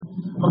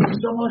Okay,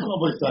 so much on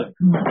both sides.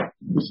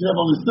 We should have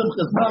only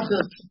simchas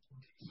nachas.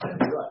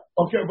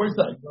 Okay, both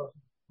sides.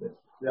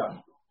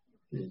 Yeah.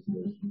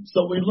 So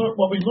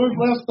what we learned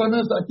last time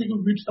is, I think we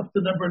reached up to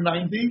number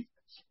 90.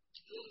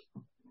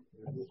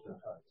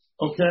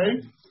 Okay.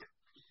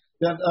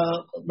 Then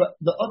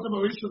the other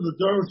Marisha, the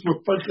Doros were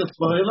Pinchas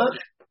V'Elech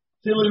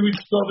till he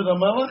reached David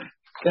HaMelech.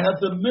 They had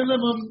the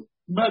minimum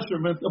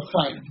measurement of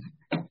Chaim.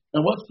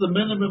 And what's the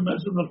minimum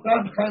measurement of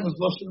Chaim? Chaim is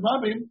Loshen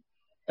Rabim,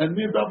 and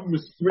Mir Rabim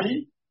is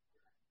 3,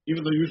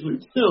 even though usually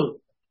it's 2,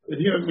 but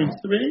here it means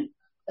 3.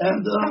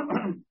 And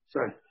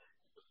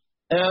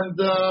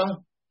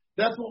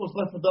that's what was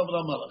left for David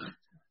HaMelech.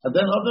 And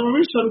then other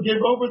Marisha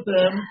gave over to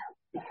him.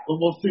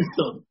 We'll see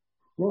soon.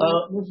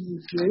 What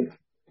is 3?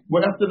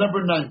 We're up to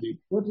number 90.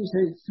 What do you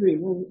say 3?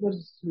 What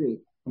is 3?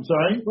 I'm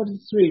sorry? What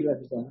is 3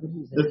 represent?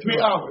 The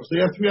 3 hours. They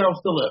have 3 hours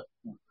to live.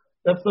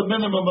 That's the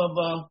minimum of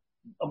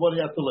what he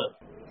had to live.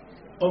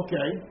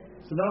 Okay.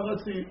 So now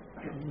let's see.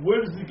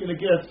 Where is he going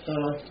to get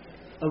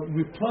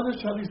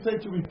replenish? How do you say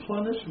to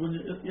replenish? When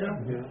you,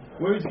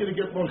 Where is he going to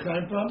get more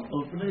chaim from?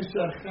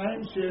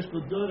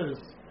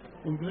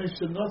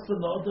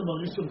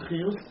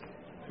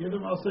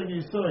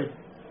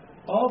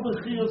 All the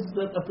chiyus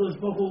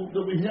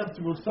that we have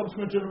through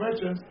subsequent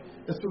generations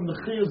is from the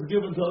chiyus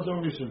given to other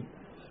Rishon.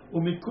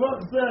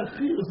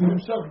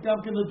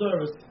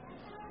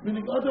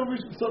 Meaning other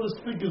Rishon, so to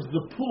speak, is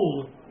the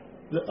pool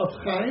of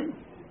Chaim,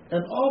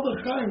 and all the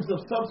Chaims of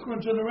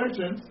subsequent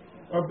generations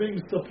are being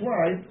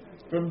supplied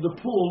from the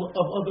pool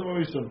of other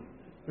Rishon.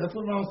 That's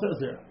what Maharal says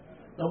here.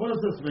 Now what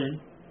does this mean?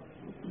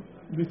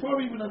 Before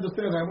we even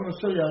understand, I want to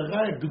show you a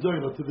raya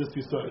gedola to this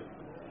yisod.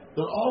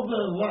 That all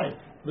the life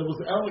that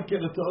was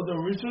allocated to other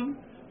Rishon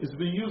is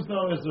being used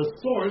now as a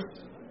source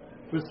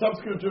for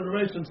subsequent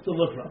generations to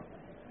live from.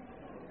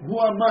 Hu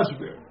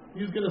HaMashbir.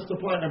 He's going to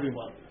supply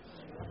everyone.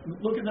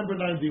 Look at number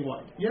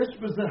 91. Yesh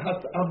b'zeh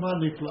hat'ama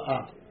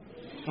nifla'ah.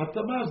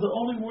 Hat'ama is the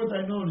only word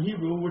I know in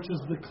Hebrew which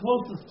is the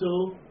closest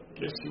to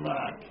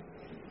gishmak.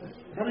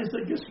 How do you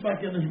say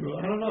gishmak in Hebrew?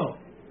 I don't know.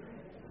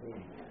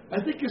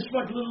 I think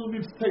gishmak literally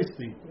means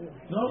tasty.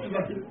 No?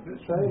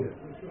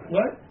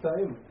 What?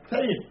 Taim.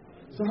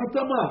 So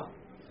hat'ama.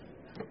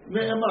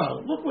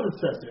 Ne'emar. Look what it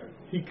says here.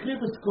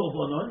 Hikriv es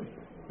korbanon,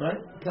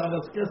 right?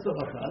 Karas kesef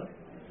achad.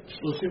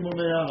 30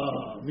 ומאה,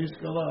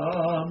 משקלה,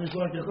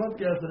 משלק אחד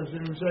כסף,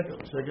 70 שקל.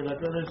 שקל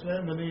הקודש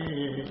 2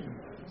 בנים.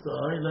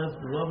 סוילס,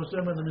 ברוב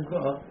השמן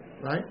המנחה,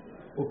 right?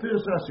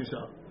 ופירוש רש"י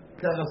שם.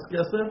 קרס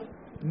כסף,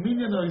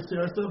 מניין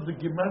היסרסף, the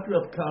gematria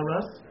of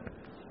karas,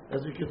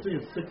 as you can see,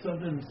 it's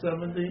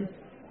 670,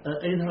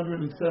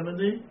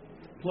 870,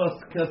 plus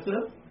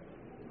kesef.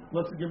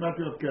 What's the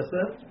gematria of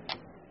kesef?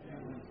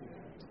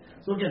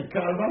 So again,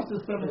 karas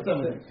is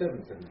 770.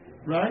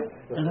 Right?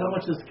 And how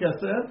much is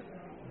kesef?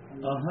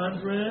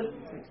 150.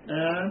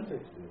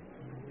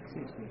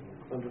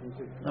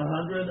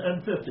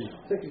 150.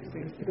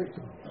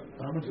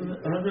 How much is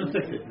it?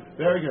 160.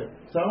 Very good.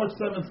 So how much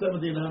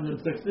 770 and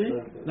 160?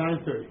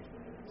 930.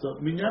 So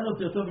minyan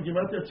otiyotov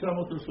gematria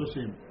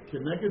 930.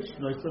 Keneged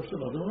shnoisav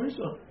shel Adam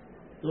Rishon.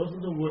 Those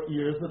are the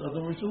years that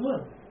Adam Rishon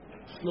lived.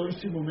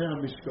 30 ומאה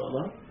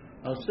משקלה.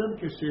 Hashem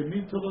keshemi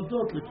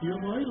toladot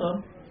lekiyum ha'olam.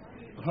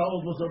 How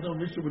old was Adam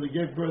Rishon when he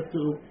gave birth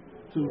to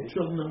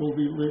children that will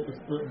be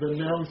the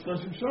now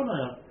 30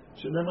 shana?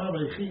 Shenema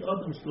v'chi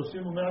Adam 30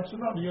 ומאה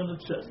shana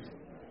b'yonat chest.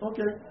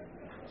 Okay.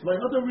 So by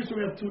Adam Rishon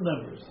we have two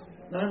numbers: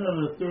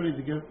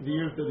 930 the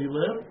years that he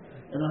lived,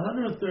 and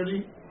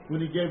 130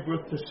 when he gave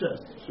birth to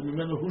Shest.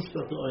 Shemimenu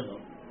hushtat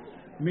ha'olam.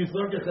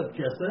 Mizrog echad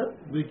kesef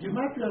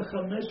v'gimatria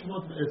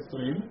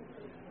 520.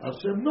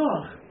 Hashem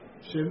Noach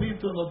shemi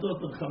toladot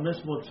ben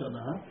 500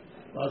 shana.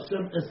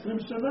 Hashem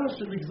 20 shana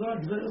shenigzar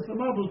gzeres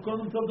hamabul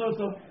kodem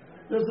toldosov.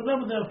 There's a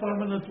number there,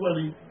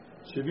 520.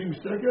 70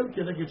 shekel,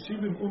 keneged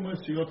 70 umas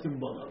shiyotzim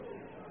bonav.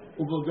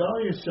 Ubulgar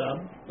yesham,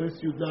 ois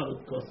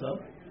yudalet kosav.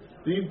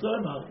 V'im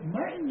toimar,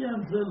 ma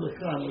inyan zeh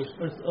lechan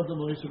l'shpes Adam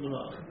Rishon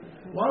Noach?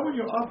 Why when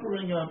you're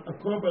offering a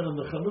korban in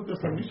the Chanukas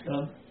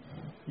HaMishkan,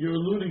 you're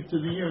alluding to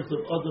the years of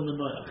Adam and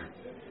Noach?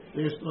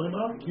 V'yesh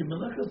toimar, ki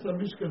melechas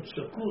HaMishkan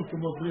shakul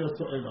k'mo brias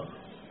ha'olam.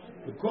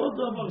 V'kol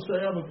davar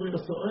shaya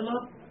b'brias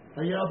ha'olam,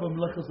 haya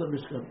b'melechas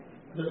HaMishkan.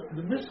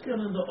 The Mishkan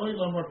and the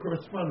Olam are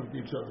corresponding to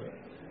each other.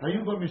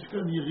 Hayu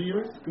b'Mishkan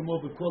yiriyos, כמו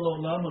בכל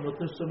העולם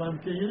הנוטה שמיים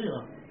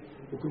כירייה.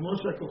 וכמו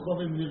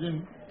שהכוכבים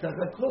נראים,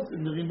 ככה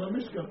הכוסים נראים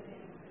במשכן.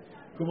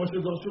 כמו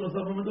שדרשו לזה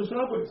במדרש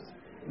רבוס.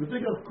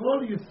 ובגלל כל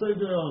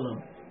יסוד העולם,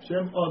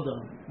 שהם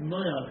אדם,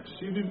 נויח,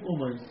 70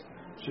 אומייס,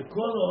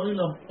 שכל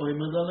העולם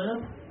עומד עליהם,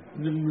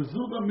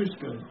 נרמזו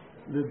במשכן.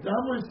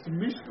 לדמוס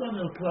משכן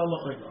אל כלל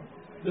העולם.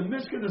 The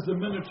Mishkan is a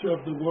miniature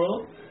of the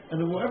world,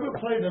 and whoever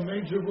played a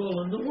major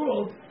role in the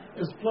world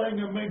is playing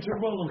a major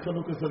role in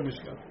Chanukas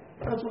HaMishkan.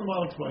 That's what the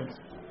Maharal explains.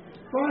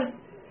 Fine.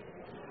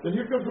 Then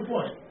here comes the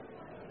point.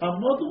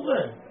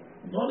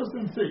 Notice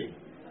and see.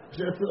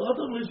 שאצל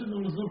אדם ראשון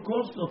נרמזו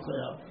כל שנות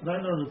חייו,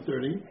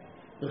 930,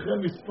 וכן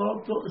מספר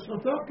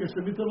שנותיו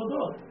כשמי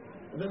תולדות.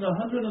 And then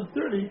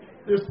 130,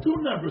 there's two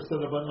numbers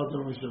said about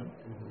Adam Rishon.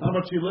 How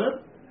much he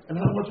lived, And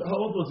how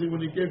old was he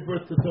when he gave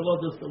birth to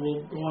Telados that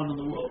will go on in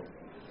the world?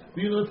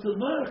 500.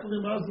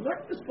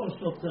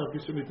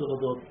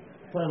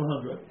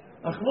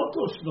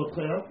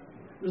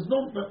 There's no,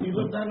 he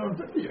lived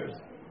 950 years.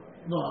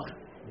 Noach.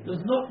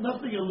 There's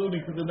nothing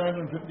alluding to the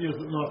 950 years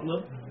that Noach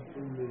lived.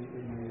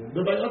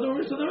 But by other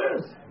reason there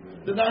is.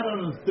 The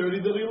 930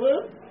 that he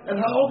lived, and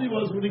how old he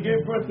was when he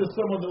gave birth to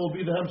someone that will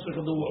be the Hemshech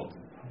of the world.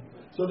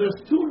 So there's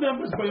two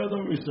numbers by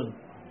other reason.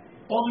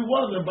 Only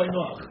one of them by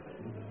Noach.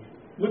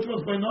 Which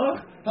was by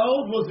Noach? How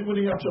old was he when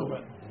he had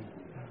children?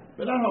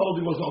 But not how old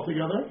he was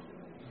altogether.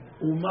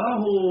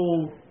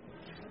 Umahu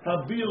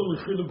habil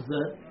l'chiluk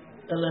zeh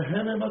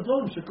elehem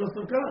emadom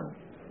shekosav kan.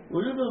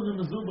 U'yidam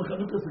l'mezul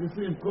b'chanukas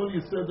risim kol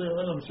yisod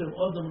ha'olam shem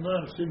adam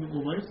noach shem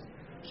umais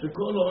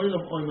שכל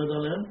העולם עומד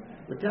עליהם,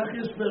 וכך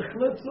יש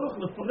בהחלט צורך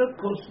לפרט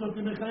כל שנות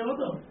ימי חיי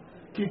אדם.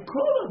 כי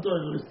כל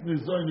הדורות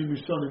ניזונים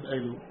משונים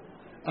אלו.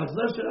 אך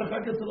זה שייך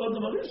רק אצל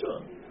אדם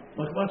הראשון,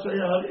 מחמת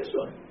שהיה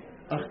הראשון.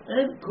 אך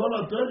אין כל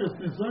הדורות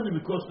ניזונים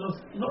מכל שנות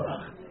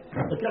נוח.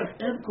 וכך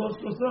אין כל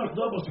שנות נוח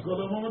דבר שכל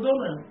העולם עומד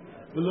עליהם.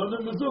 ולא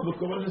נמזו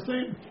בכל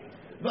הניסים.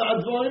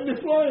 והדברים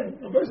נפלאים.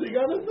 אבל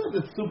שהגענו לזה,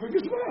 זה סופר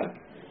גשמק.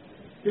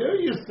 Here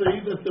you see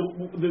that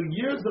the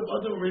years of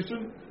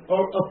adoration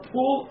are a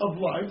pool of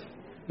life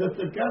that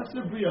the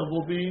Gatsa Bria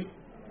will be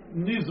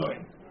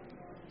nizoin,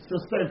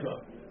 sustained.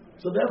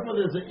 So therefore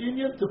there's an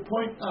Indian to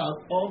point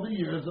out all the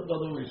years of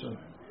adoration.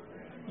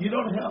 You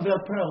don't have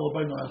that parallel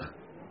by Noach.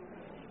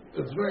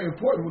 It's very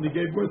important when he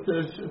gave birth to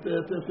his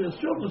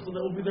children, so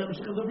that will be the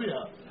Meshach of the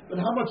Bria. But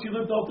how much he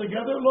lived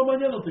altogether? Lo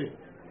manyanoti.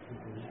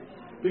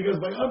 Because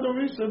by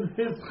adoration,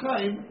 his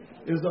chaim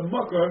is a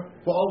mucker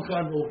for all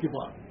chaim will keep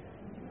on.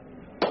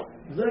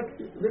 That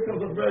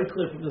comes up very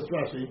clear from this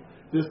Rashi,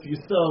 this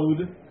Yisod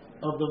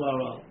of the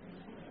Maharal.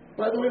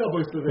 By the way, who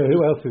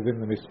else is in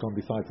the Mishkan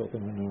besides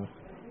Adam and Noach?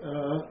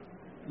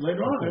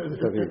 Later on, it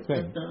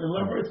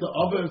elaborates the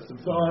others and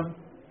so on.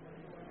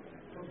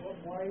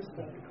 Why is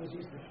that? Because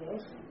he's the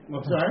first?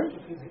 I'm sorry?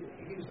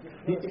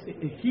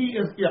 He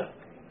is, yeah.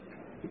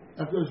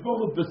 After the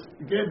Baruch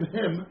gave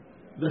him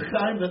the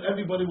chaim that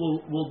everybody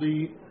will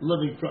be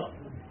living from.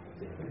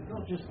 It's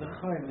not just the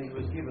chaim that he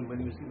was given when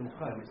he was given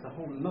chaim, it's the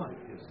whole life,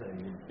 you're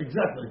saying.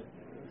 Exactly.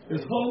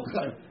 His whole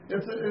chaim. The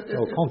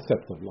whole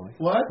concept of life.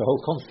 What? The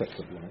whole concept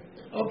of life.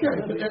 Okay,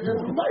 but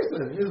it's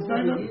amazing. His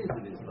 9 years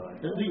of his life.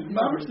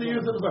 The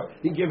years of his life.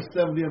 He gives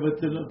 70 of it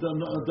to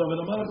David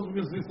Amalek,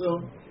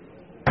 so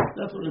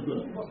that's what it's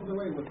good. What other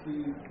way was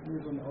he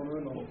moved on the honor?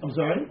 I'm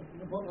sorry?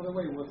 What other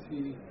way was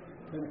he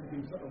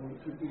benefiting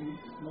to the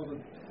modern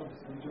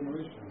subsequent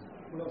generations?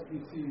 Where else do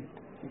you see?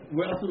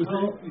 Where else do we see?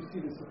 How else do you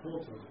see the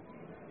supporters?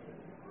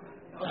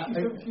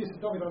 He's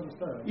David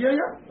understand. Yeah.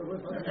 So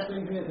I'm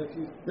saying here that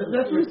he's...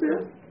 That's what he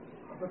said.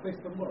 But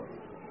based on what?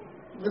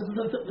 This is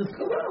the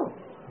Chazal.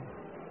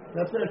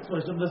 That's the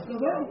expression of the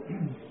Chazal.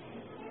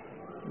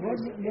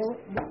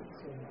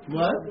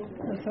 What?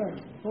 Sorry.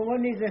 Well,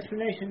 one needs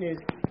explanation is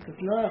that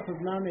Noach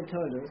was Lamed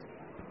Todos.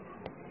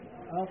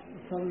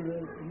 From the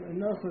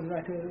Noach was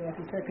like a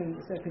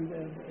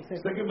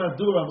second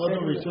Madura of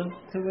adoration.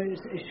 So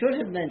it should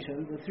have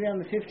mentioned the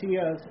 350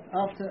 years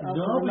after.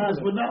 No,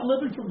 because we're not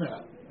living from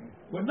that.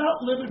 We're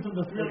not living from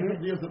the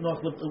 350 years that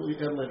Noach lived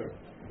later.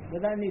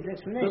 But that needs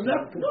explanation. No,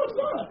 it's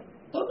not.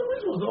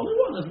 Adoration was the only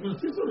one. As we're going to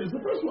see, so he's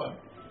the first one.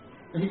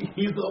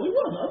 He's the only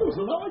one.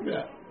 Others are not like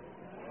that.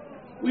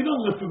 We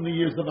don't live from the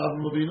years of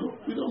Avram Avinu.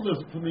 We don't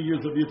live from the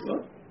years of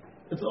Yitzchak.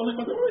 It's only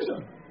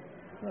adoration.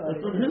 And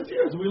from his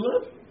years we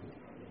live.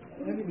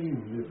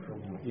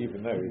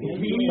 Even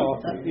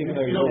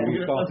though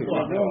he started.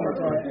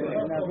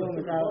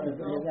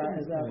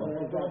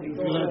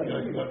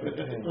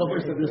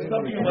 There's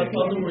something about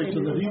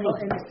adoration that he was.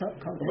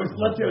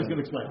 Let's hear. I was going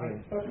to explain.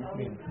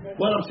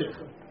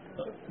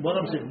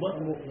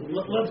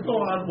 Let's go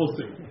on. We'll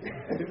see.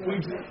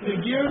 The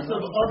years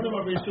of Adam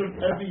Arishon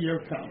every year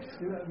counts.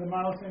 The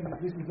Maharal saying that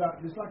this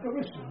is like a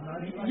Rishon.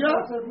 Yeah.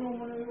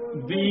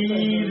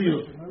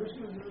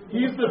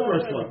 He's the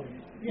first one.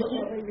 We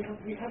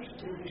have to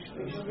do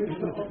Rishon.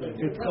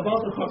 It's about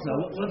the Chok now.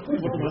 Let's see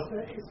what the rest.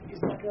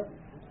 It's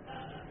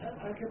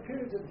like a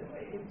period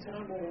in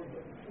time or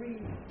free.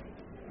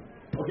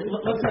 Okay,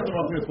 let's have the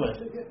wrong this way.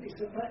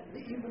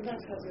 Even that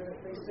has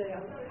they say,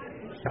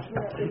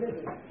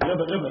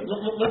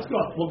 let's go.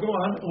 We'll go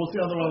on and we'll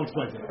see how the Maharal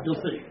explains it. You'll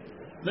see.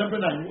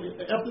 Number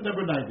 9. After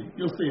number 90,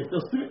 you'll see.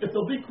 If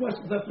there'll be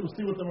questions after we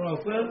see what the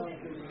Maharal says,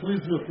 please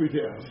feel free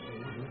to ask.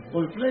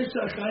 The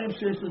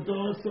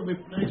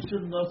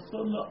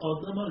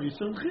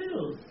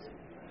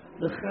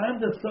chaim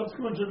that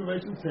subsequent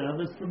generations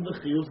have is from the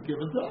chiyus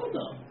given to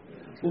Adam.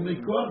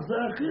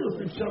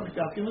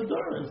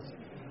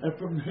 And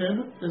from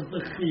him is the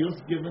chiyus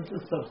given to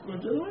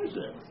subsequent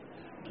generations.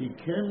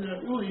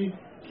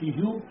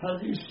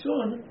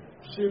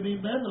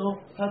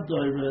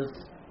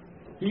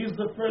 He's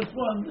the first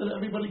one that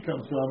everybody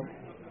comes from.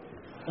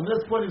 And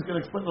this point he's going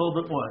to explain a little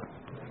bit more.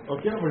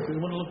 Okay, you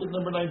want to look at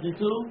number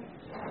 92?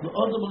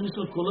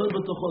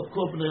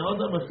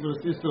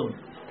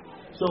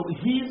 So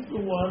he's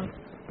the one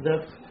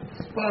that's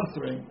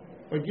sponsoring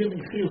are giving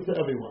chiyus to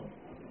everyone.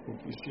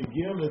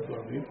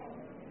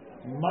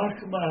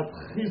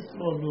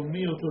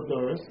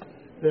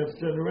 There's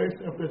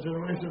generation after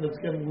generation that's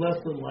getting less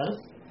and less.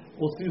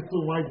 We'll see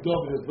soon why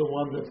David is the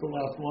one that's the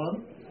last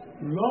one.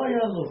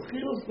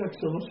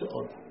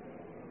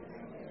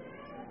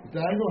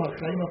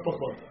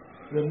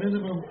 The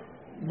minimum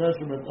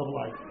measurement of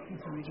life.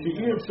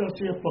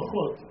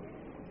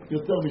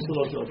 You'll tell me it's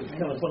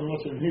kind of funny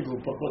much in Hebrew,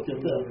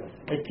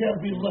 it can't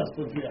be less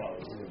than 3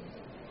 hours.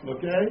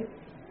 Okay?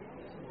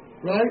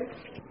 Right?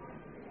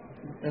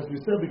 As we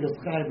said, because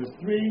Chaim is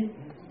 3,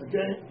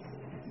 okay?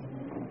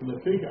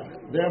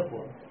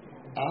 Therefore,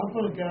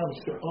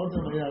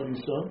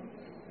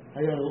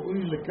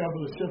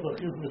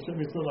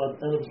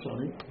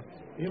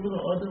 even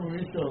though Adam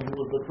Rishon, who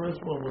was the first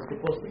one, was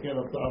supposed to get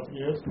 1,000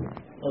 years,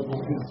 as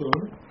we'll see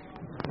soon,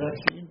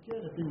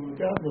 if he would have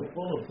gotten the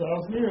full of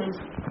 1,000 years,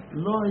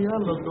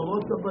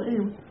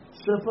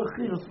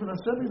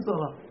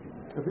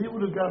 if he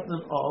would have gotten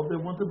it all, there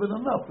wouldn't have been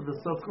enough for the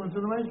subsequent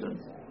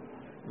generations.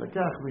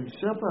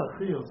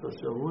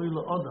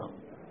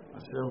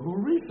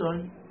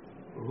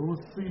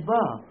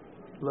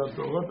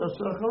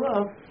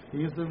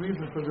 He is the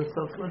reason for the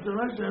subsequent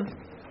generations.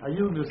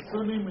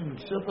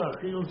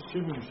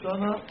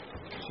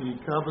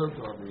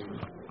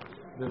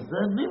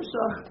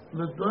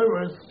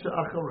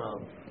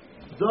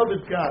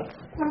 David got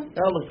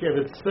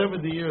allocated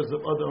 70 years of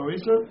Adam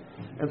Rishon,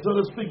 and so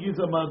to speak, he's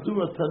a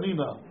Madura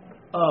Tanina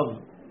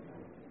of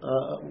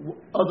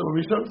Adam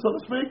Rishon, so to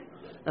speak,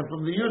 and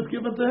from the years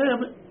given to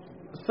him,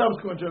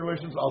 subsequent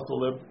generations also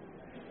lived.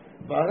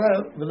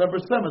 Maharal, the number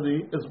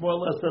 70 is more or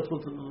less that's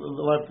what's the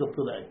life till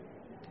today.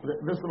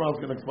 This is what I was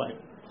going to explain.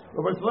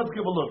 But so let's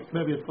give a look.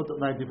 Maybe it's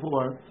footnote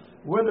 94.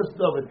 Where does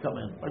David come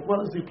in? Like, why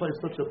does he play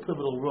such a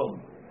pivotal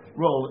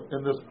role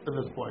in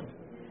this point?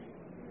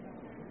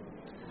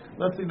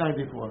 Let's see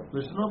 94.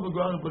 L'shno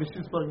v'goran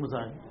b'rishis parag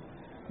Mazayin.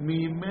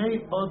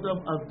 Mimei Adam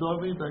ad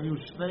David ayu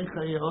shnei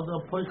chaye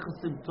Adam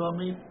poichasim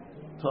tamid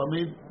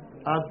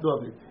ad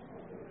David.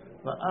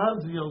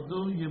 Va'az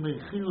yaldu yemei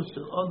chiyus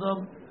shel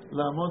Adam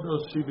la'amod al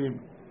 70.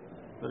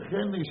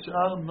 V'chen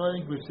nish'ar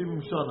noig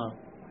v'shivim shana.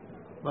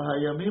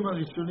 V'hayamim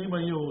harishonim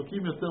hayu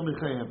arukim yoter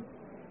michayim.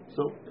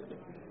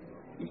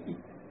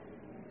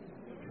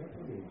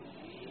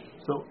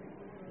 So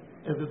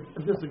if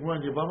this is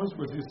one Yavamas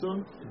was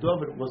soon,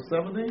 David was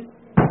 70,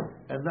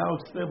 and now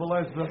it's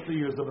stabilized the rest of the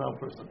years of that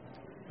person.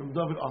 From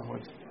David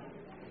onwards.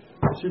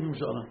 Shivim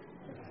Shana.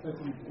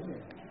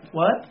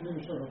 What?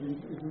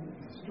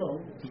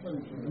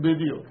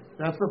 B'diuk.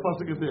 That's the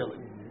pasuk of daily.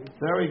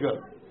 Very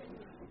good.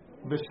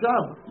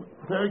 V'shav,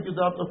 very good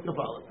out of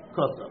Kabbalah.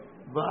 Kosav.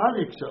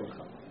 V'arik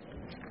shalcha.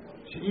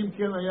 שאם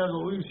כן היה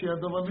ראוי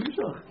שידו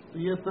הנמשך,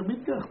 יהיה תמיד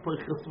כך פה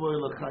יחסבו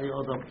אל החי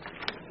אדם.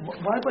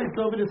 Why by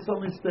David is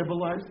suddenly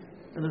stabilized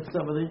and it's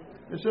 70?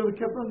 It should have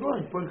kept on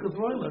going. פה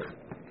יחסבו אלך.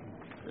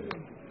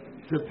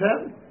 To 10,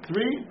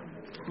 3,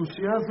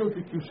 קושייה זאת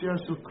היא קושייה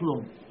של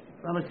כלום.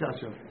 כאן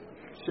הקשר.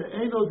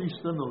 שאין עוד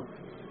השתנות.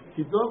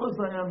 כי דובר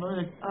זה היה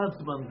נוהג עד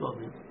זמן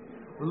דוד.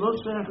 ולא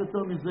שייך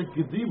יותר מזה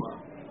קדימה.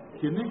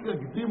 כי נקרא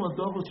קדימה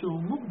דובר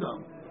שהוא מוקדם.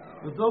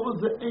 ודובר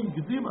זה אין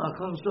קדימה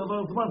אחר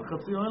שעבר זמן,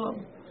 חצי העולם.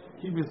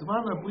 כי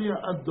בזמן הבריאה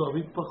עד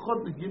דוד פחות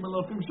מגיעים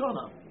 1,000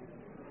 שנה.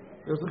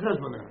 יש לחש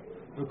בניה.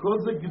 וכל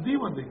זה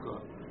קדימה נקרא.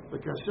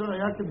 וכאשר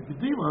היה כאן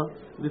קדימה,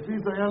 לפי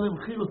זה היה להם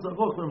חילוץ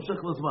ארוך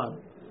והמשך לזמן.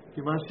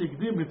 כי מה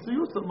שהקדים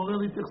מציוס המורה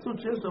להתייחסות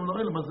שיש להם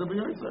נורא למה זה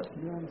ביועצת.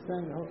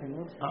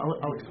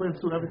 I'll explain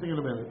to everything in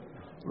a minute.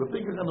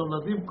 ופיקח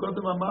הנולדים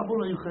קודם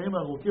המבול היו חיים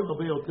ארוכים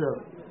הרבה יותר.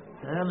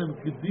 היה להם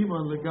קדימה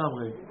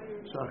לגמרי.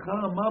 שאחר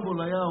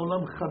המבול היה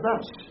עולם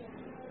חדש.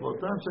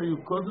 ואותן שהיו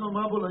קודם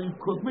המבול היו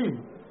קודמים.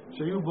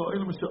 שהיו בו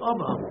אלה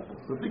משאבה,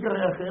 ופיקר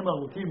היה חיים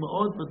ארוכים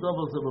מאוד,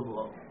 ודובר זה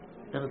מבואר.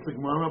 And it's like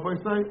Maharal Rabbi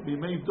say,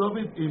 בימי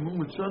דוד, אימו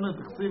משנה,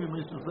 תחסיב,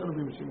 ימי שנסנו,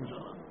 בימי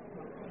משנה.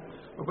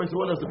 Rabbi say,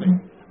 what does it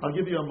mean? I'll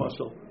give you a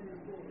muscle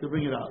to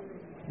bring it out.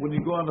 When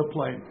you go on a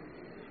plane,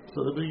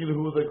 so the beginning,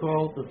 who they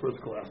call? The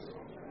first class.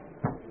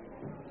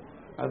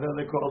 And then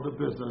they call the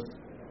business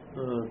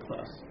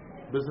class.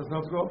 Business,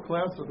 how's it called?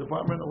 Class or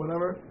department or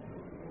whatever?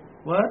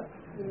 What?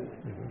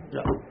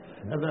 Yeah.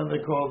 And then they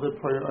call the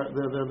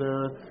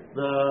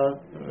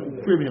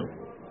premium,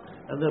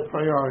 and the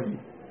priority,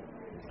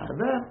 and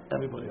then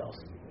everybody else.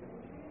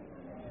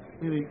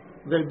 Meaning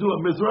they do a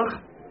mizrach,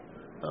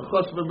 a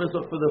chosh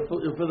mizrach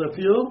for the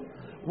few.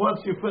 Once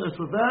you finish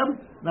with them,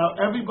 now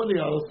everybody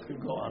else can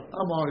go on.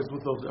 I'm always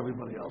with those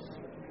everybody else.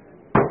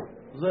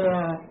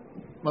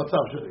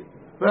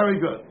 Very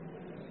good.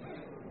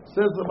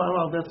 Says the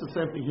Maharal, that's the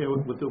same thing here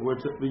with the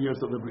words, the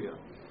years of the Bria.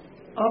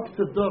 Up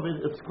to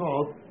David, it's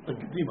called a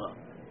Gdima,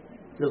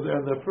 because they're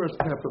in the first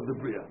half of the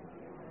Bria.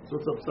 So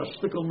it's a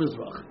shtickle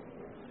mizrach.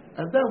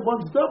 And then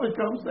once David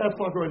comes, that's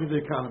like already the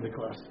economy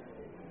class.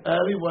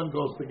 Everyone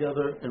goes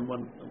together in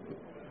one.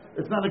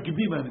 It's not a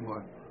Gdima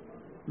anymore.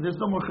 There's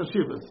no more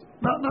chashivas.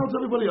 Now it's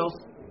everybody else.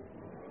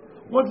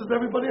 Once it's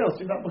everybody else,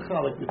 you're not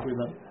mechalik between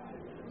them.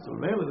 So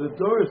maybe the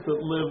Doris that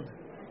lived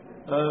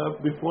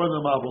before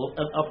the Mabul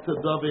and up to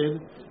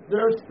David,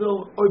 they're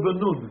still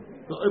Oibenun,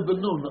 the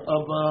Oibenun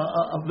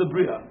of the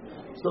Bria.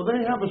 So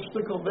they have a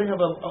shtickle, they have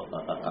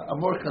a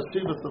more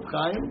chashivas of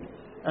Chaim,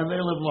 and they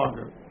live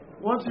longer.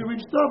 Once you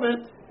reach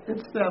David,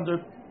 it's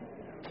standard.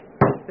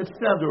 It's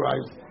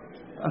standardized.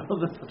 I don't know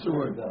if that's such a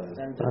word.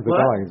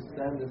 Standardized.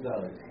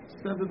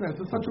 Standardized.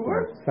 Is such a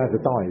word?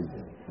 Standardized.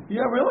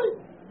 Yeah, really?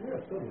 Yeah,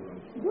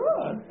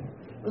 good.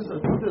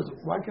 Listen,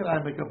 why can't I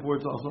make up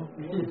words also?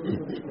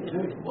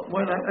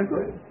 Why not? I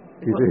could.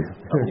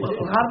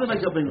 How do they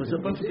make up English? A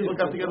bunch of people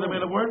got together and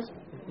made up words?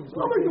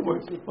 I'll make up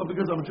words. Well,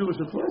 because I'm Jewish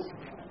at first.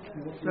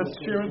 That's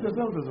sheer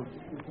anti-Semitism.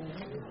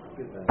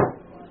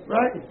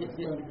 Right?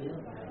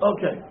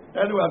 Okay.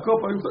 Anyway, I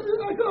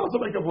can also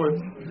make up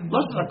words.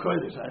 Lashon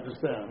HaKodesh, I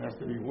understand. It has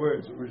to be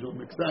words which will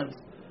make sense.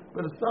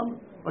 But it's some,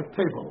 like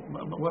table.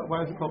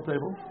 Why is it called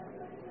table?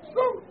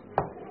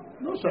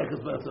 No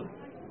shaykhs lesson.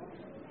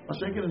 A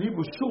shaykh in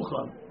Hebrew,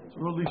 shulchan. So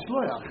really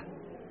shloyach.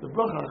 The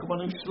bracha,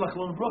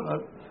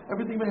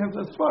 everything may have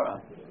a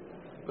svara.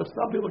 But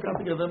some people got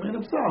together and made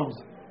up sounds.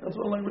 That's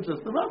what language is.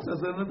 The Rav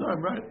says it in the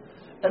Durham, right?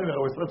 Anyway,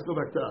 let's go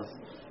back to us.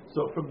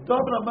 So from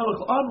David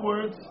HaMelech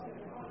onwards,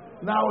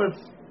 now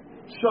it's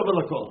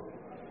Shuva.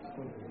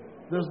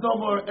 There's no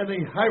more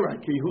any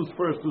hierarchy, who's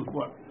first, who's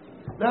what.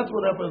 That's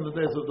what happened in the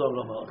days of David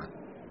HaMelech.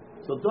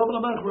 So David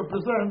HaMelech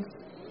represents,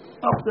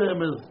 up to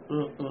him is,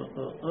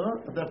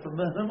 and then from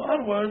him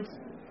onwards,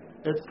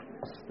 it's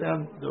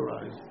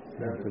standardized.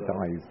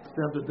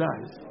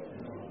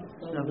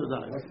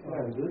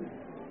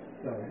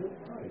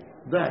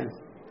 Dies.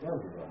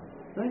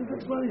 Thanks for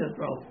explaining it,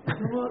 Ralph. You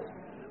know what?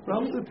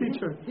 Ralph's the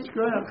teacher.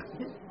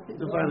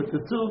 Divided to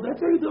two. That's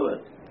how you do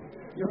it.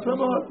 You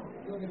come on.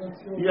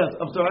 Yes,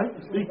 I'm sorry.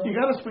 You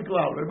got to speak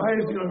louder. My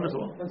ears are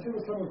invisible. Until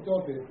the son of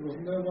David, there was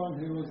no one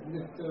who was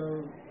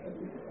Nifter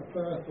at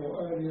birth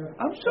or earlier.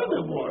 I'm sure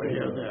there were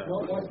here and there.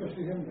 Why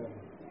especially him then?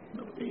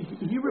 He's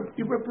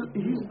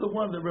the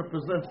one that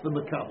represents the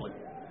Makabli,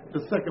 the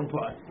second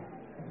part.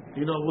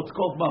 You know, what's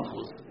called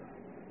Malchus.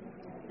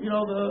 You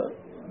know, the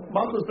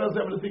Malchus does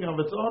everything of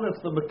its own.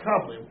 It's the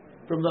Makabli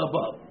from the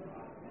above.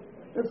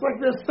 It's like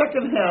the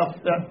second half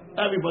that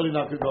everybody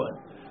now could go in.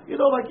 You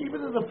know, like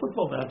even in a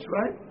football match,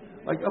 right?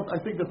 Like I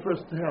think the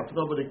first half,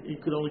 you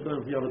could only go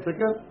if you have a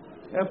ticket.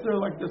 After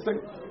like the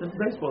second, in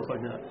baseball it's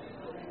like that.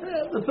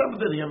 The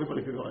seventh inning,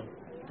 everybody could go in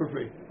for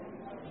free.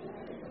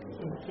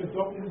 So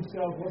David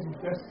himself wasn't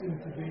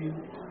destined to be a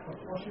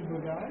Shuva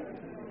guy?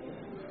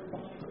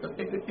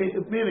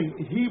 Meaning,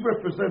 he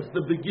represents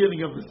the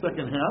beginning of the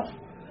second half,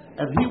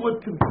 and he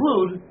would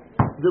conclude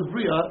the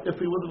Bria if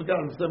he would have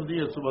gotten 70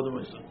 years from other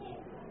Moshe.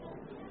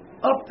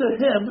 Up to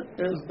him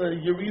is the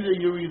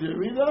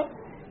Yerida.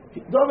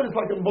 David is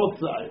like on both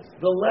sides.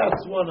 The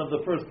last one of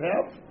the first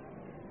half,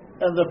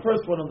 and the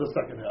first one of the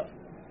second half.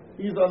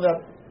 He's on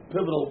that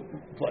pivotal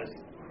place.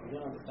 I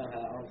don't understand how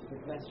that answers the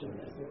question.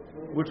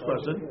 Which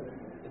question?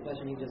 The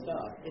question you just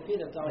asked. If he'd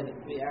have died in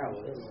 3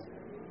 hours,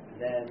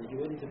 then he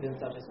wouldn't have been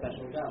such a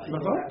special guy.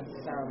 That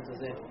sounds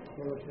as if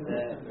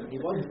he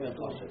wasn't a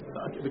Pasha.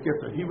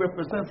 He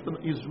represents them.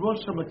 He's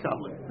Rosh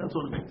HaMakabli. That's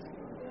what it means.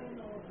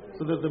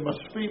 So there's the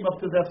Mashpim up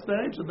to that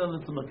stage, and then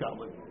it's the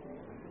Makabli.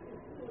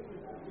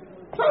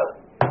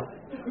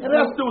 It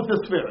has to do with the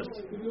spheres.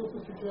 Could you also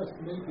suggest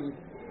maybe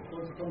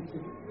once it comes to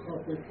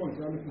halfway point,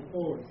 I'm looking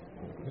forward,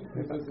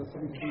 if there's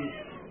something to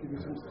give you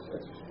some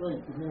extra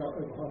strength, you're now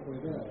over halfway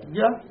there.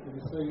 Yeah.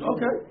 Say,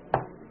 okay.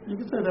 You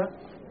can say that.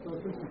 So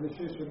for instance, the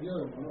Shir Shel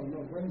Yom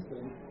on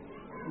Wednesday,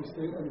 we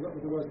ended up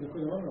with the words of the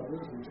Queen of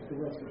which is the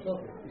words of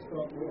Shabbat. We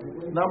start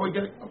with now we're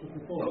getting.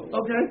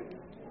 Okay.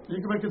 You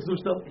can make it so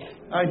still.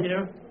 I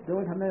hear.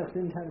 David HaMelech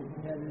didn't have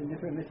a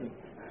different mission.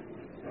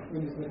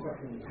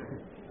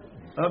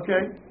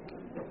 Okay.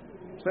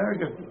 Very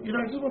good. You know,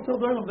 I just want to tell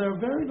them they're a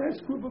very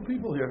nice group of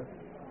people here.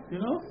 You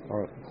know?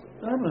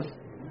 Timeless.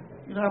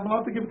 You know, I'm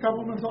allowed to give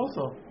compliments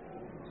also.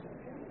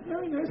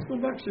 Very nice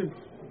connection.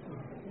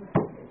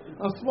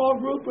 A small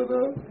group with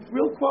a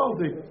real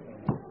quality.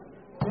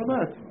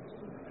 Ramat.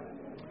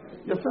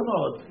 Yes,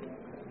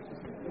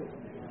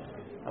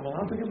 I'm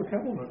allowed to give a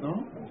compliment,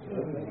 no?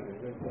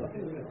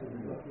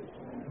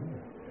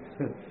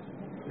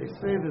 They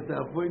say that the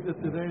avodah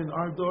today in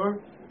our door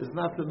is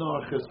not to know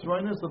our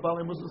chesroinus. The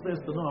Bali Musa says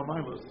to know our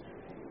milus.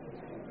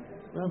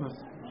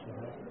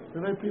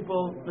 Today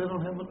people they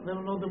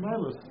don't know the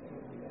milus.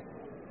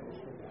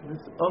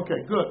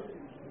 Okay, good.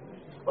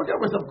 Okay,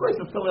 well, of course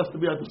it still has to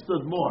be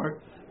understood more,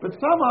 but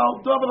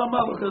somehow David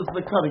HaMelech is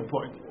the cutting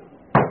point.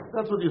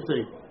 That's what you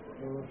see.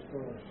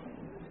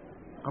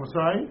 I'm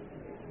sorry.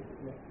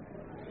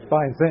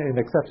 Fine, in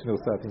exceptional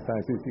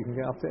circumstances, you can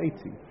get up to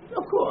 80.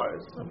 Of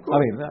course. I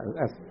mean,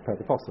 as per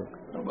the Pasuk.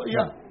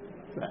 Yeah.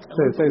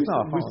 So it's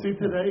not we see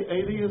today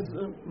 80 is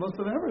less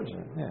than average.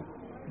 Yeah.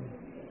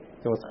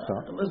 So what's the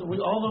start? Listen, we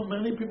all know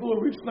many people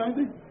who reach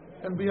 90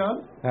 and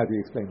beyond. How do you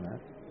explain that?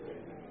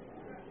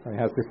 I mean,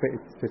 how does this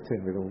fit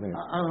in with all this?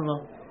 I don't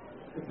know.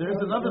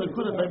 There's another that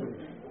could have been.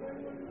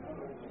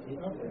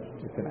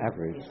 It's an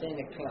average. You're saying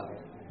a cloud.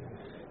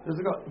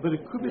 But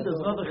it could be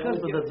there's another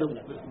chesed that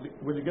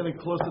when you're getting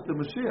closer to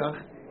Mashiach,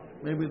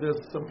 maybe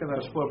there's some kind of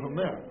ashpah from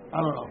there.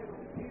 I don't know.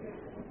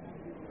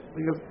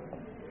 Because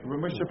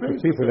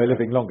people are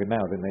living longer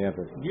now than they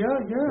ever. Yeah.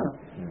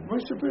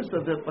 Moshe Shapir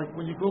said that like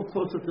when you go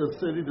closer to the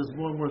city, there's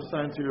more and more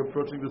signs you're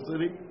approaching the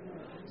city.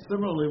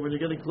 Similarly, when you're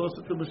getting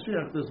closer to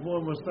Mashiach, there's more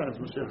and more signs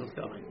Mashiach is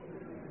coming.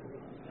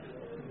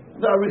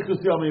 The Arichus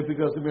Yomi,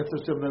 because the Mitzvah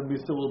Hashem, then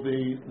Misa will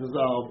be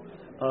dissolved.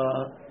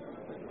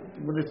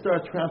 When they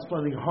start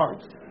transplanting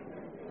hearts,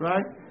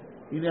 right?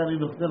 Like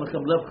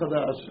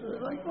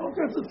all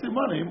kinds of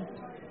simanim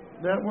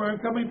that we're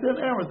coming to an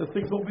era that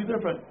things will be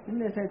different. Didn't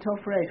they say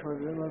top rate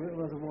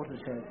was a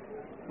watershed?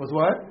 Was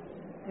what?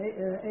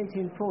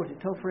 1840,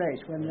 top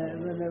rate, when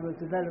there was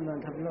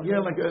development of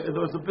there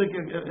was a big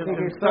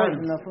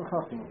explosion of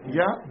Chachma.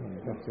 Yeah,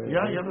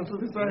 that's what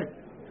they say.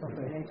 Top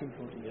rate,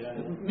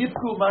 1840.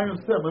 Nitku Mayim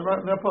Stem,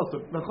 right in that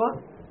pasuk.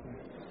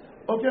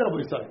 Okay, Rabbi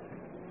Yisai.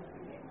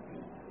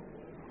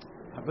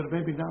 But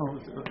maybe now,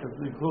 as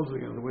we close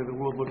again, the way the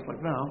world looks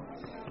like now,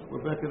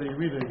 we're back in the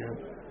Yerida again.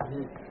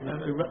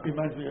 And it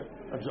reminds me of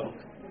a joke.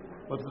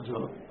 What's the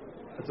joke?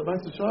 It's a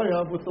nice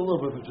Shaya with a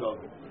little bit of a joke.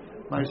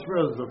 My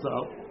Shver is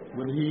out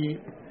when the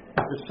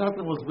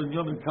Shatan was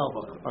Binyamin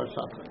Kalbach, our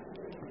Shatan.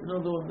 You know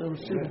the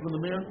sheep from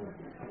the mirror?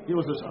 He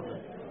was a Shatan.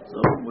 So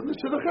when the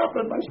Shidduch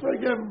happened, my Shver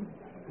gave him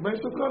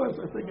Meishel Kodesh,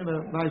 I think in a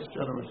nice,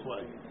 generous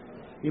way.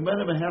 He met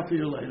him a half a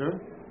year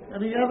later,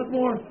 and he added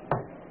more.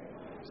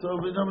 So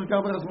Binyamin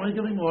Kalbach doesn't want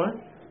to give me more.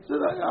 He said,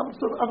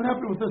 I'm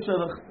happy with this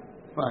Shidduch.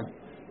 Fine.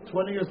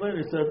 20 years later,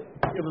 he said,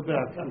 give it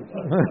back. I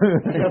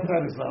got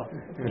that now.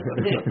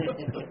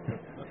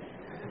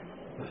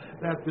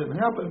 That didn't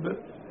happen, but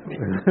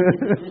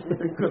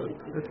it couldn't.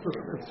 It's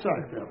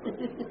shocked happened.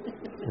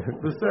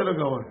 The set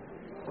going.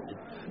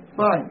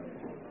 Fine.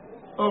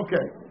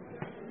 Okay.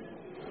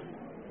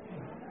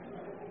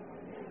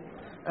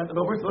 And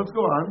let's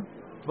go on.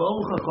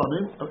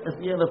 At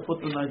the end of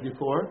footnote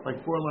 94, like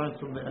 4 lines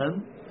from the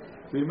end,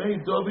 we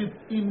made David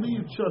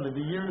immediate shana.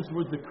 The years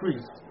were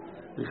decreased.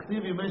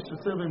 לכתיב ימי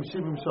 70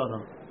 שנה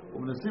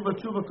ומנסיב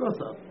התשובה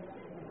כוסף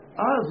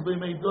אז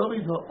בימי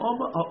דוד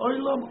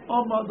העולם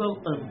עמד על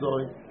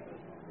עמדוי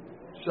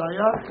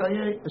שהיה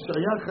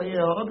חיי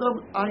האדם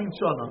עין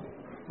שנה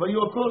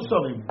והיו הכל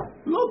שנים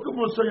לא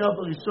כמו שהיה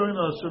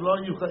בראשונה שלא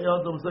היו חיי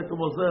האדם זה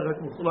כמו זה רק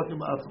מחולק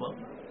עם עצמם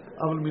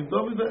אבל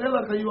מדוד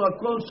ואילך היו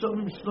הכל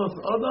שנים שנות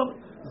אדם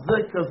זה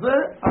כזה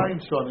עין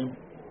שנים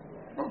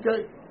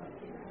אוקיי.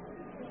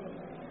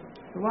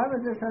 So why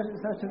was there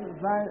such a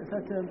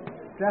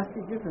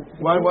drastic difference?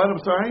 Why?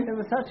 I'm sorry? There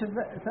was such an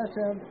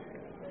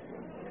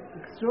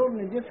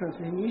extraordinary difference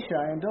between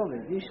Yishai and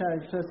David. Yishai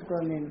is supposed to go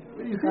in.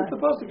 You see the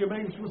pasuk, but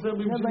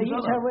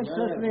Yishai went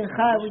supposed to be in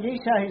Chai. When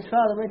Yishai, his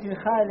father, went in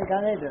Chai the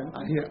Gan Eden.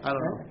 I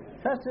don't know.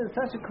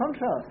 Such a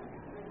contrast.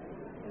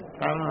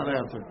 I don't know how to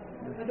answer.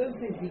 I don't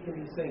think he can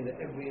be saying that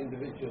every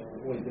individual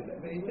always did that.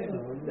 But he's saying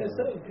there's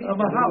certain people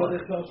Maharal. who are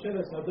the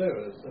Shelas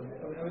Hadoros.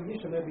 And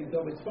Yisha may be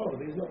David's father,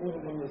 but he's not one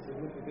of the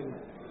significant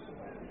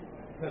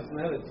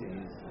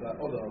personalities like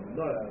Odom,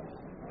 Noah.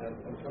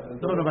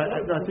 No,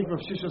 I think Rav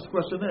Shisha's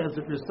question is,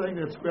 if you're saying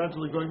that it's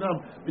gradually going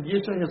down, but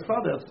Yishai, his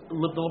father, has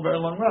lived a very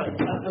long life.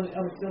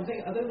 I'm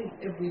saying, I don't think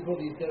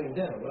everybody's going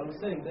down, but I'm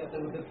saying that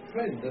there was a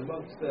trend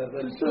amongst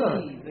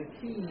the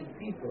key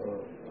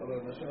people of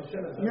the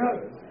Shelas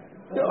Hadoros.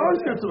 There are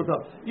kinds of a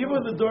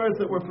even the doors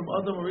that were from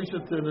Adam Arisha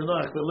to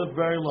Nenoch, they lived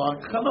very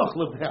long. Chanoch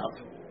lived half.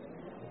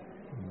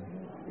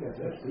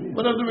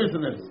 Whatever the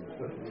reason is.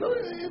 So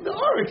there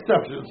are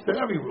exceptions to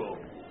every rule.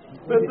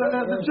 But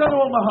the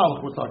general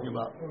Maharal we're talking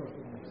about.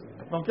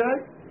 Okay?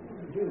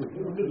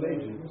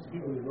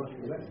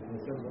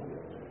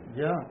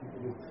 Yeah.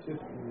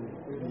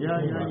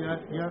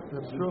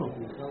 That's true.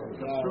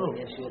 That's true.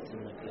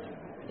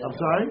 I'm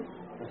sorry?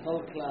 The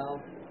whole cloud.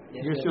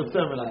 Yeshua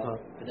 7, I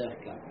thought.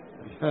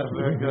 Yeah,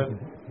 very good.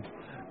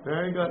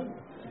 Very good.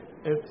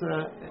 It's,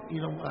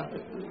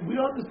 we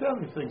understand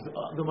these things.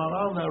 The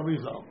Maharal and the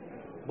Arizal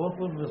both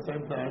lived at the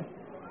same time.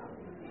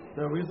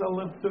 The Arizal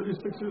lived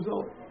 36 years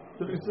old.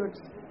 36.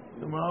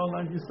 The Maharal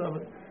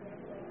 97.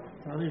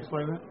 How do you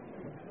explain that?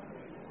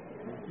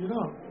 You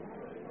know.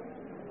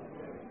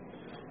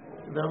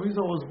 The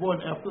Arizal was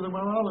born after the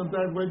Maharal and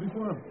died way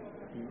before him.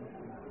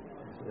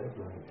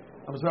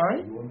 I'm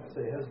sorry? You want to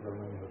say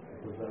Hezbollah,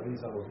 because the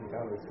Arizal was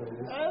Mikhail.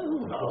 Who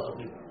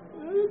knows?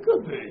 It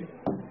could be.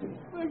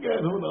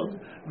 Again, who knows?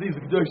 These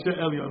Drosho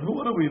Elyon,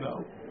 who do we know?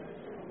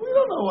 We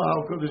don't know how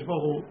Kodesh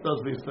Baruch Hu does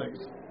these things.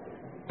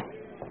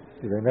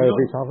 Do they know of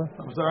each other?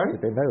 I'm sorry? Do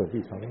they know of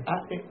each other?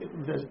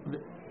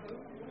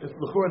 It's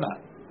L'chor not.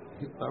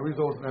 The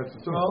Arizal was in Eretz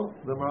Yisrael,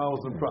 the Maharal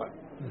was in Prague.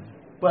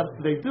 But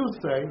they do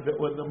say that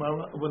when the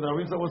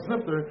Arizal was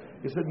nifter,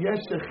 he said,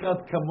 Yesh echad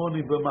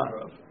kamoni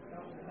b'marav.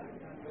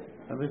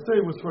 And they say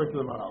it was referring to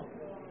the Maharal.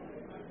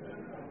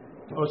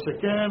 O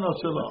sheken o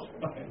shelo.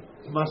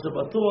 Masha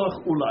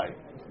batuach ulai.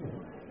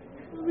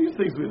 These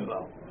things we don't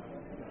know.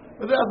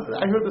 But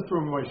I heard this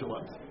from Moshe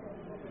once.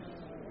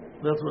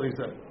 That's what he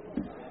said.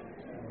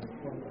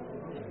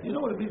 You know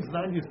what it means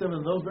 97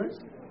 in those days?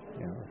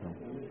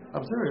 Yeah.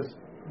 I'm serious.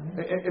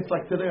 It's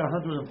like today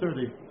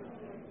 130.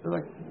 They're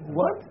like,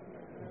 what?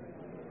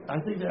 I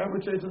think the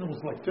average age of them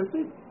was like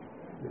 50.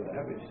 The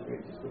average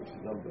age is 60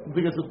 number.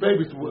 Because the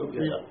babies were,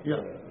 yeah.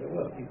 There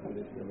were people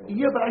living in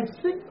Yeah, but I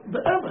think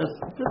the MS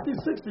 50,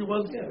 60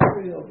 was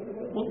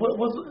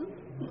was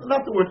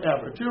not the word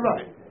average. You're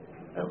right.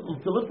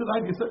 To live to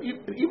 97,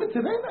 even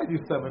today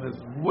 97 is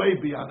way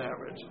beyond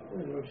average.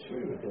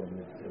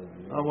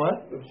 What?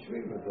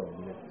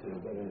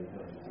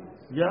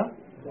 Yeah.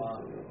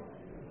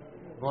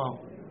 Wow.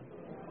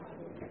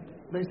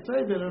 They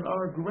say that in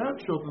our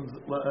grandchildren's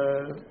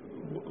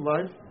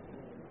life,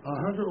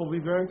 100 will be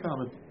very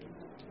common.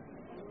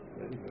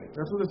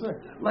 That's what they say.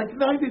 Like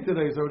 90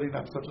 today is already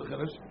not such a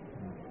chiddush.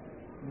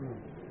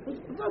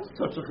 It's not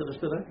such a chiddush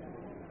today.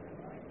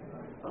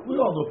 We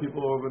all know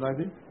people over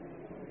 90.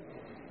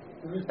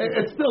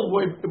 It's still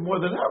way more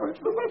than average,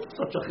 but not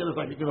such a chiddush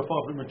like you're going to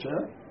fall from your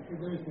chair.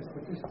 There is the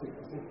statistic.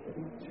 I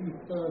think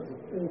 2/3 of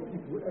all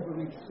people who ever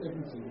reach 70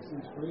 is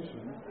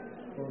inspiration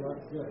for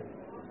life today.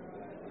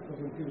 Because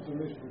in previous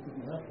generations it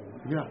didn't happen.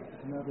 Yeah.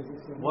 And now there's a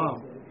 70. Wow.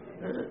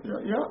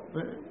 Yeah.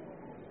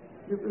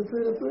 It's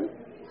it.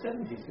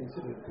 70 is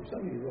considered, some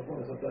of you were born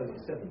as those of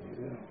 70s,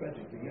 they're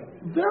tragically young.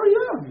 Very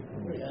young.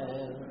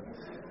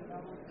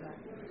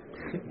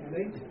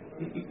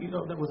 You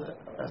know, there was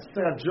a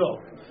sad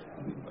joke.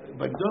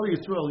 By Gdolei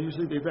Yisrael,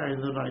 usually they die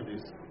in their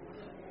 90s.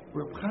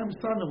 Reb Chaim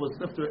Sana was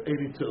after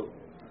 82.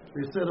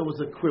 They said it was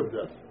a quib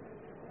death.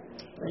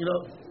 You know,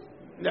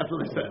 that's what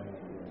they said.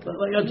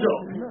 Like a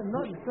joke.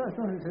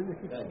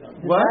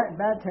 What?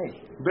 Bad taste.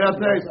 Bad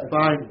taste.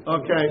 Fine.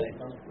 Okay.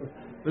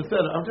 They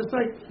said it. I'm just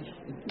saying.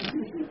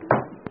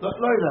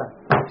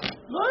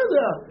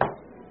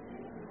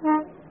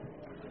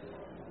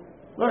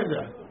 Right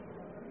there.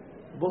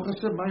 Baruch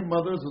Hashem, my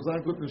mother's was I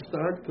good and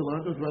stark.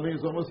 Talandra's running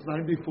is almost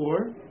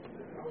 94.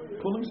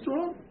 Pulling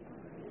strong.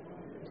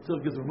 Still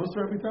gives her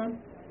mussar every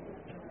time.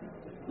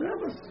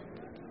 Nervous.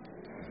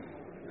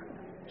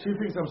 She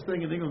thinks I'm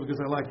staying in England because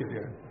I like it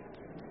here.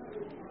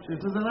 She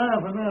says,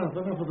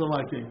 enough of the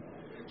liking.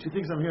 She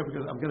thinks I'm here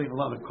because I'm getting a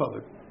lot of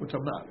covered, which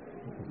I'm not.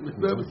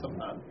 Nervous I'm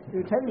not. You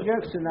were telling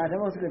jokes tonight. I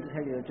was going to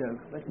tell you a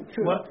joke, but it's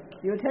true. What?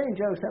 You were telling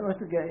jokes. I must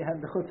have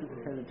had the chutzpah to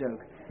tell a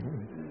joke.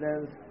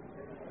 There's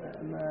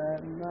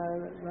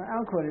my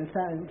uncle in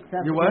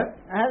Stanford. You what?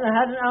 I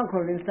had an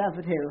uncle in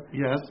Stanford Hill.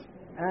 Yes.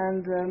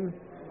 And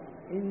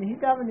he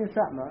davened in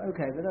Satmar.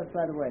 Okay, but that's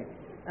by the way.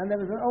 And there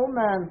was an old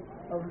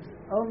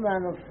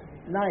man of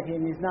 90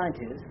 in his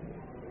 90s,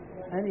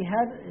 and he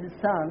had his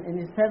son in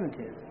his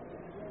 70s.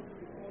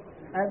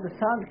 And the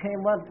son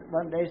came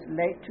one day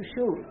late to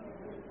shul,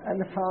 and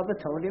the father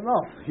told him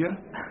off. Yeah.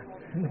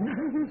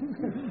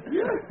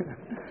 Yeah.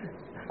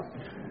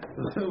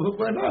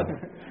 Why not?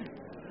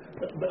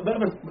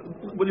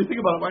 When you think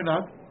about it, why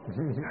not?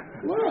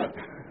 Why not?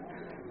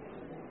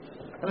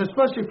 And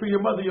especially for your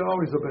mother, you're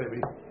always a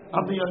baby.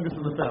 I'm the youngest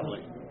in the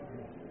family,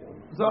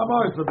 so I'm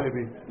always the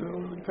baby.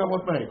 Come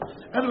with me.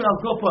 Anyway,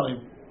 I'll go funny.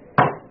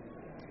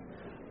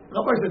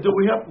 Nobody said, do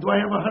I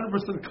have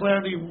 100%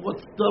 clarity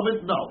what's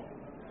David? No.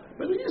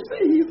 But you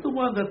see, he's the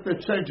one that's the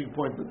changing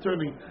point, the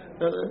turning.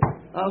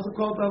 How's it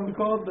called?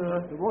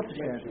 The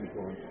watershed.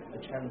 The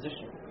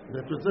transition.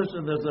 The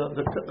transition. There's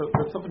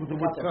something with the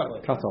word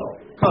cut. Cut off.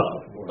 Cut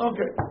off.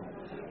 Okay.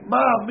 Ma,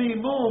 me,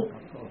 mu.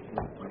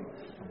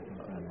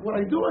 What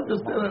I do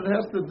understand, it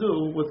has to do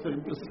with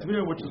the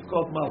sphere which is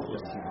called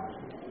Malchus.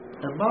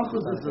 And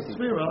Malchus is a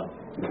sphere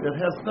that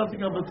has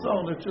nothing of its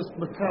own. It's just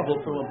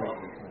makabel from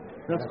above.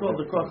 That's called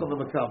the koch of the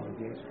makabel.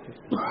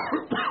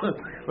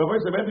 But wait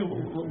a second, maybe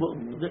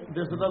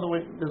there's another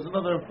way. There's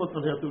another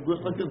footnote here to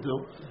look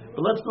into.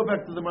 But let's go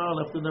back to the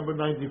Maharal after number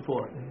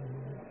 94.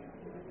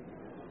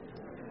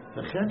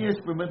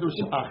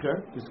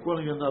 He's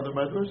quoting another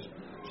medrash.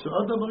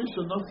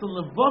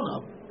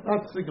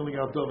 Not singling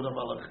out David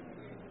HaMelech.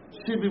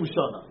 Shivim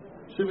Shana.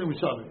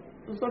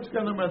 There's such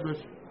kind of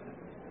medrash,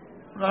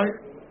 right?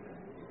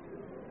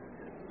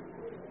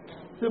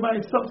 To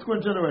my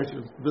subsequent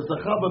generations, the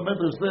Zachaba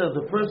medrash there,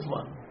 the first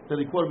one that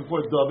he quoted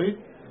before David,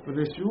 but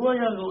the Shuva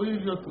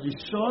Yaroiyot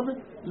Rishon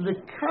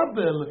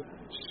lekabel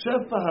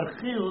shefa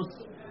hachius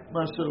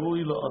masher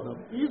rui lo adam.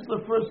 He's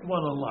the first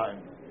one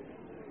online.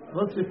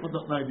 Let's see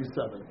footnote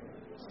 97.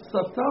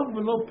 Satam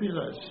v'lo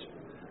piresh.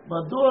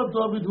 Madoa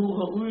David hu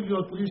ra'ui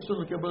liot rishon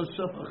lekabel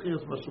shefa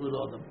hachius masher rui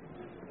lo adam.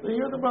 They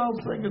hear the Maharal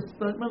saying a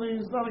statement,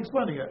 he's not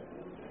explaining it.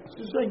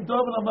 He's saying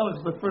David HaMelech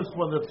is the first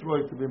one that's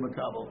right to be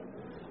makabel.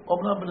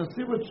 Omnam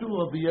b'nesiva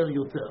tshuva b'yer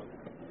yoter.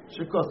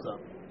 Shekosa.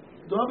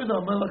 David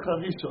HaMelech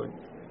HaRishon.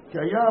 Ki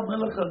haya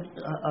HaMelech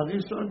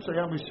HaRishon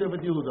shaya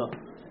mishevet Yehuda.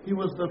 He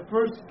was the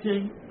first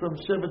king from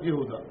Shevet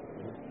Yehuda.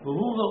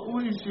 V'hu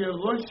ra'ui sheyeh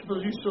rosh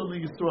v'rishon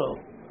l'Yisrael.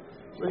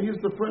 So he's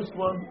the first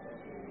one,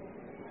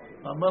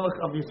 HaMelech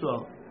of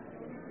Yisrael.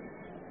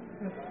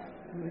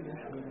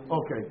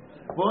 Okay.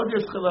 ועוד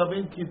יש לך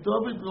להבין כי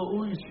דוד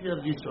ראוי שיהיה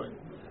ראשון.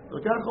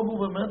 וכך אמרו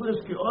במדרש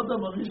כי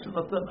אדם הראשון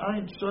נתן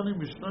עין שונים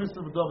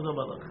משנויסר ודוד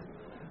המלך.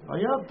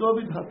 היה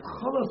דוד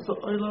התחלת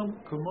העולם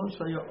כמו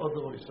שהיה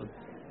אדם הראשון.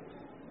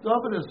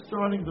 David is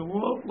starting the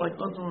world like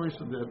Adam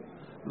Rishon did.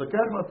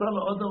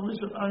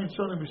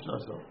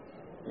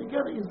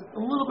 Again, he's a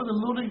little bit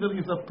alluding that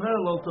he's a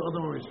parallel to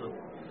Adam Rishon.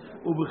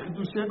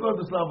 ובחידושי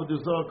גודל לעבוד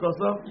זוהר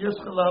כוסף, יש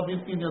לך להבין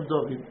עניין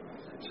דוד,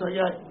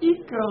 שהיה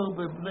עיקר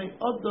בבני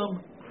אדם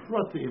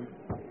פרטים.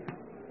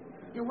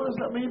 What does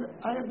that mean?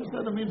 I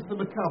understand it means the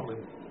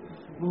מקבלים.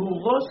 והוא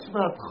ראש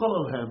והתחול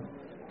עליהם,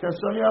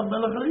 כאשר היה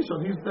המלך הראשון,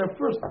 he's there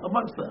first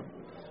amongst them.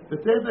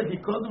 ותדע כי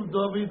קודם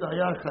דוד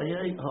היה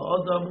חיי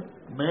האדם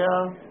 100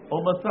 או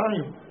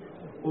 200,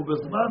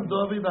 ובזמן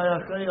דוד היה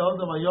חיי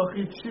האדם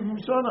היחיד 70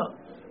 שנה,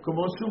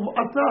 כמו שהוא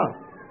עתה,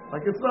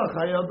 רק אצלך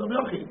חיי האדם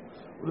יחיד.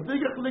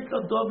 ולפיכך נקרא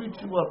דוד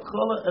שהוא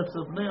התחלה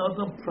אצל בני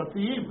אדם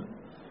פרטיים,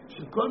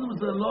 שקודם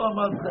זה לא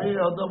עמד חיי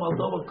האדם על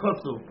דבר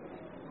קצוב,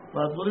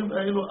 והדברים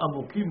האלו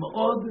עמוקים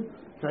מאוד,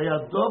 כי היה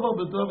דבר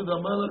בדוד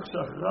המלך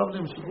שאחריו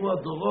נמשכו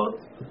הדורות,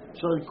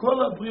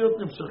 שכל הבריות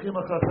נמשכים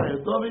אחר חיי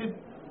דוד,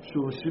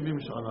 שהוא 70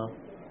 שנה.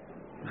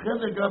 לכן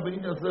נגע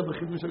בעניין זה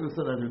בחידוש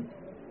הגסרנים.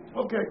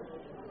 אוקיי,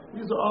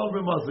 these are all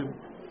רמזים.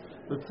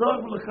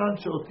 וצריך לכאן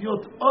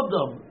שאותיות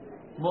אדם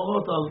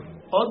מורות על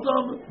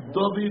אדם,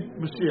 דוד,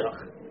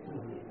 משיח.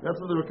 That's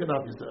what the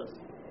Rekanapi says.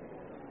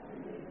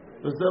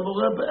 וזה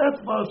מורה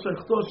באצבע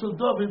שייכתו של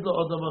דוד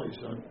לאדם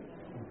הראשון.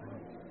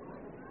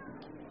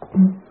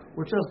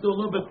 Which has to do a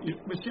little bit,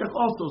 Mashiach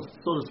also,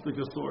 so to speak,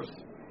 a source.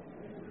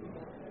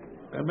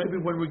 And maybe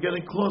when we're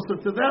getting closer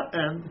to that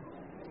end,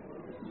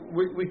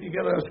 we can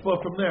get a spot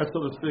from there, so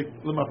to speak,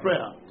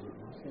 l'mafreya.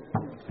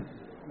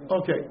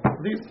 Okay,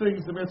 these things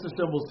the Mitzvah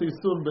Shem will see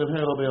soon. Ben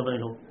Hero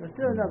Be'avenu. There's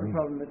still another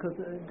problem because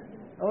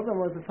Adam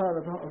was the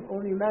father of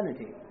all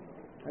humanity.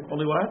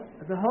 Only what?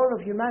 The whole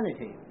of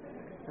humanity.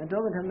 And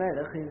David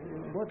HaMelech is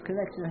what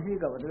connection has he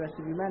got with the rest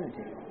of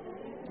humanity?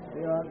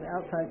 They are the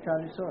outside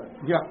Charlie source.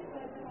 Yeah.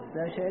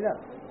 They're Sheila.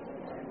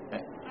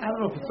 I don't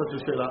know if it's such a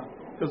Sheila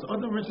because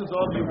other riches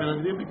all of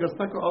humanity because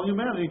all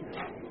humanity.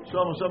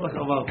 Shalom Shabbat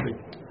Chavalti.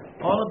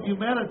 All of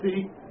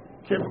humanity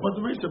came from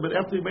Adam Rishon, but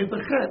after he made the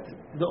Chet,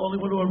 the only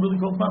one who are really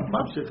called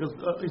Mamshech is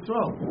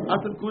Israel.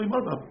 Atem Kuli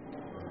Madam.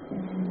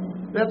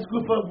 That's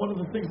good for one of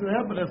the things that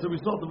happened as a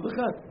result of the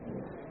Chet.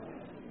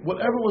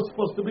 Whatever was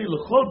supposed to be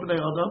L'chol Bnei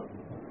Adam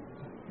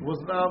was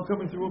now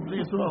coming through Bnei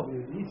Israel.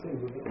 These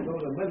things were the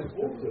Melech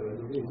also,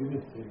 and the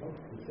unity of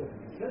the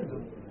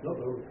descendant, not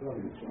the whole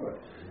family.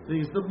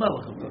 He's the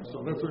Melech of them,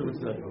 so that's what he would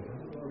say.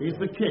 He's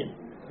the king.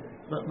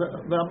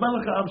 The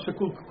Melech Am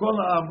Shekul Kol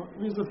Am.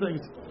 These are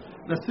things.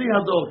 Nasi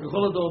Hadol,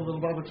 Kol Hadol, the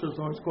Lubavitcher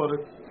always quoted.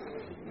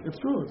 It's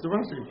true. It's a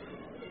Rashi.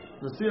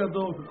 Nasi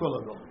Hadol, Kol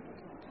Hadol.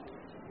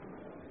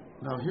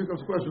 Now here comes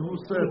the question: who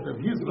said that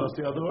he's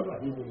Nasi Hadol?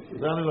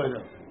 Dani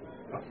Loida.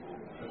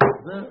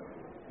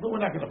 But we're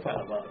not going to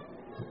fight about it.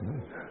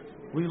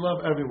 We love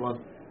everyone.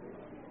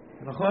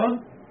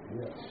 Nachon?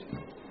 Yes.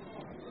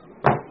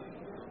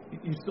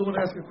 You still want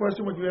to ask a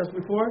question? What you asked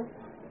before?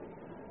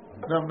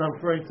 No, I'm not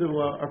referring to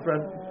our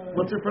friend.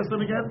 What's your first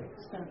name again?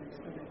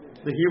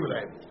 The Hebrew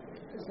name.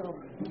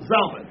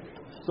 Zalman.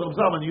 So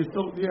Zalman, do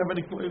you have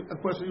any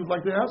question you'd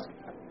like to ask?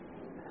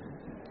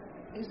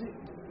 Is it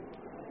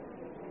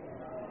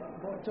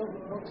what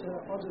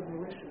Adam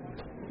Rishon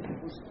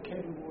was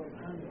capable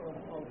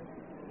of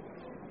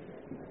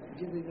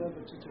giving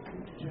over to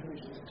future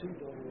generations to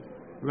David?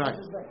 Right. How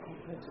does that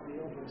compare to the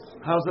others?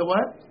 How's that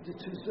what? The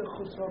two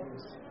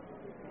others.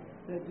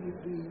 That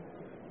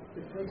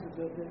the phrase of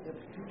the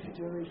future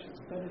generations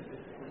benefit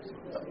from.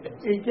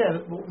 Again,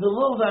 the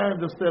little that I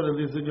understand of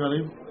these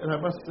inyanim, and I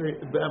must say,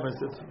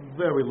 be'emes, it's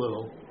very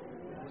little.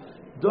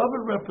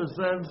 David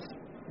represents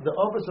the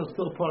others are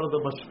still part of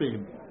the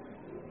mashpim.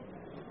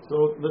 So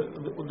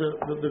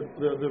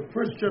the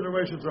first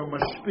generations are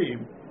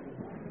mashpim.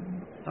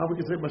 How we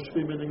can say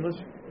mashpim in English?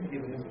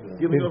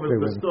 Giving over,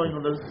 bestowing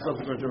on the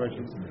subsequent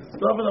generations.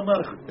 David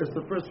HaMelech is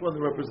the first one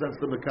that represents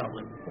the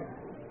Mekablim.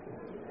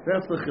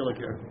 That's the chiluk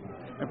here.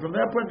 And from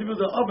that point of view,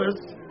 the others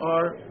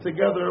are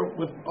together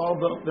with all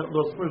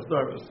those first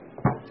daughters,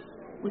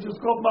 which is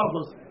called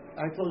Malchus.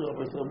 I told you,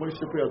 Moshe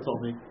Shapiro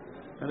told me,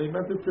 and he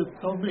meant it to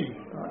tell me.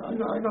 I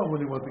know when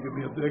he wanted to give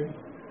me a dig.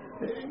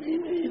 He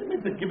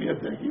didn't give me a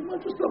dig. He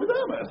wanted to just tell me the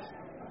MS.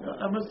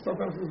 MS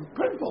sometimes is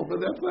painful, but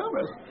that's the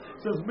MS.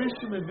 It says,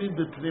 Mishim Evin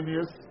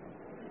B'Plimius.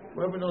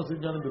 Whoever knows the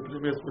Inyan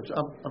B'Plimius, which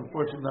I'm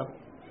unfortunately not,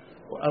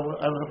 I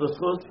don't have the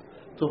schools,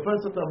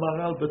 Tofes et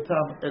Maharal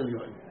B'Tam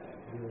Elyon.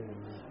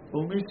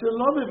 ומי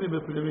שלא מבין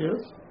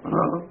בפנימיוס,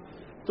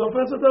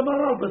 תופס את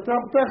המהר"ל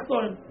בטעם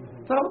תחתון.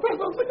 טעם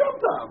תחתון זה גם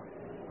טעם.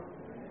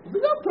 זה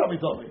גם טעם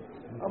איתומי.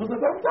 אבל זה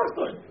טעם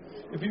תחתון.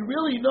 If you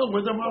really know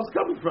where the Maharal's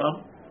coming from,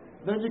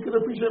 then you can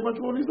appreciate much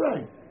more what he's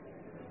saying.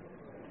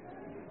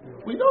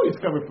 We know he's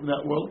coming from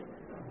that world.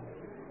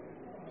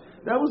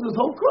 That was his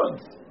whole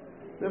kunz.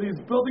 That he's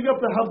building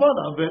up the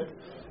Havana of it.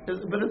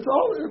 But it's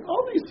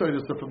all these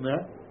stories are from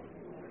there.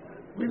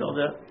 We know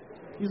that.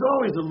 He's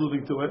always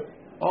alluding to it.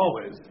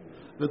 Always.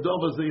 The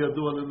Dovas the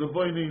Yadua, the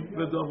Voini,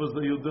 the Dovas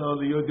the Yudah,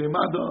 the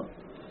Yodemada.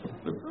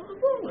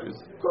 Always.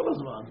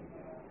 Kolazman.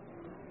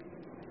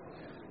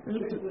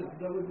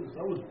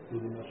 That was the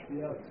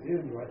Mashpiyah,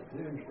 him, right?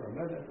 Him,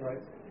 Shramelech,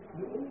 right?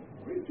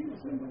 Great people,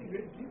 so many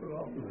great people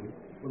ultimately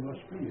when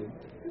mashpiyim.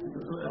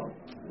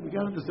 We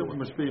got to understand what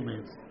mashpiyah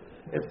means.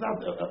 It's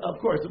not, of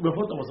course, Rav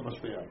Hutton was a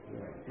mashpiyah.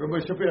 Rav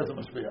Shapir is a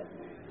mashpiyah.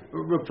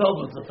 Rav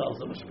Feldman is a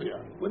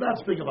mashpiyah. We're not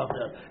speaking about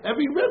that.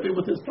 Every Rebbe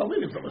with his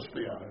Talmidim is a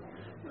mashpiyah.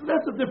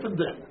 That's a different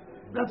thing.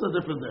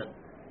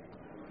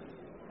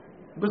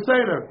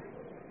 Beseder.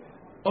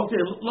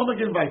 Okay, let me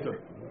get weiter.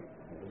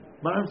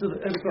 Ma'am to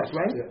the end class,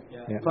 right?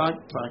 Yeah. Fine.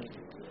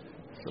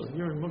 So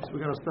here in Mooks, we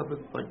got to stop at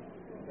like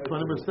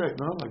 20 minutes late,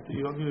 no? Like,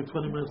 you only need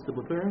 20 minutes to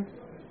prepare?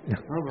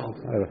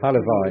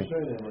 Halavai.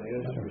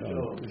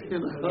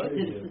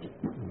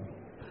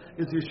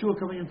 Is Yeshua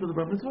coming into the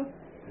Bar Mitzvah?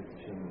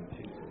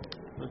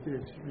 Okay,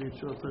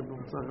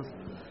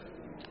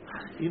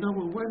 you know,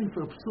 we're waiting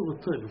for a Psula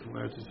Tov from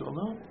Eretz Yisrael,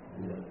 no?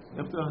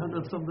 After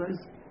 100 some days?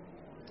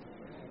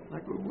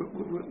 Like,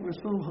 we're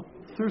so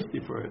thirsty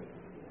for it.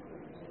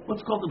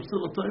 What's called the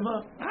Psula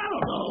Tova? I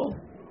don't know.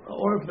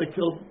 Or if they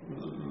killed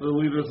the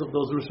leaders of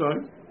those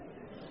Rishonim,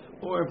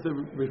 or if they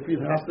repeat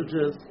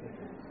hostages,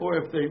 or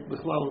if they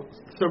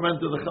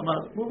surrender the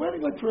Hamas. We're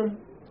waiting like for a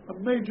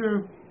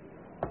major,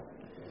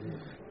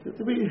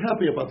 to be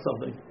happy about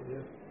something.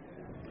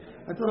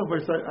 I don't know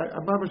if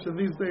I'm in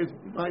these days,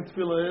 my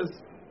tefillah is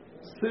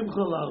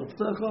Simcha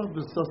la'artzecha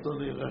v'sasa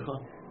li'erecha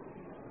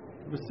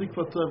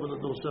v'sikva tova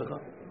l'doshecha.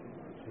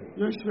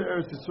 Yoshvei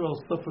Eretz Yisrael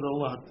suffered a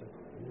lot.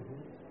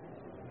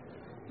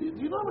 Do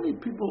you know how many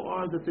people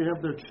are that they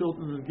have their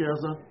children in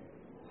Gaza?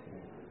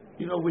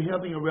 You know, we're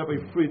having a Rabbi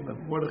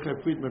Friedman, Mordechai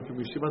Friedman from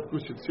Yeshivat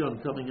Gush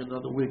Etzion coming in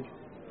another week.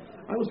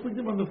 I was with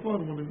him on the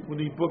phone when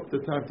he booked the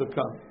time to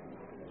come.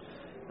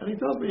 And he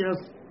tells me he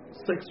has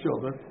 6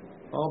 children,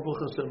 all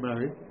Baruch Hashem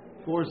married,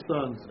 4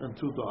 sons and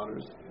 2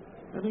 daughters.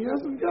 And he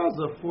has in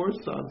Gaza 4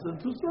 sons and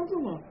 2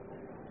 sons-in-law.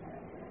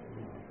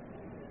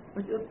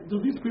 Like, do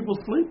these people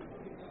sleep?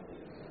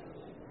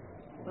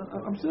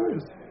 I'm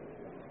serious.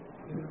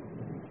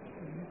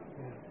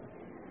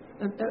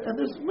 And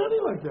there's many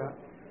like that.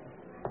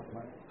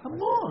 Come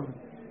on.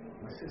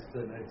 My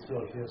sister next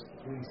door, she has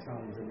 3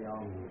 sons in the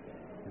army.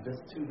 And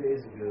just 2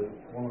 days ago,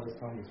 one of the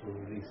sons was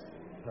released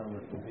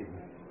permanent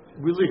completely.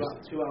 Released?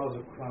 About 2 hours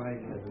of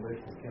crying as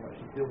emotions came out.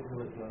 She killed her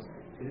with us.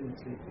 She didn't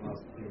sleep for the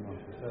last 3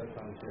 months. The third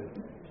time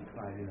she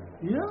cried, you know.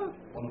 Yeah.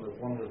 One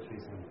of the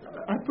 3 sons.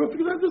 I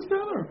perfectly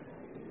understand her.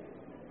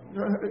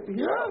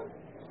 Yeah.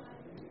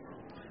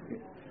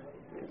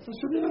 So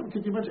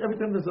could you imagine every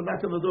time there's a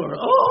knock on the door?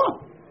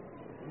 Oh!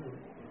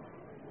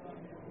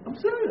 I'm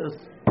serious.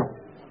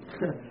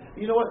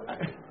 You know what?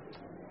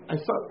 I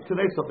saw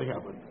today something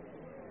happened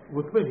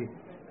with me.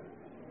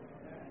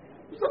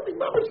 Something.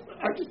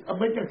 I'm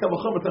making a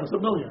kavachama times a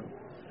million.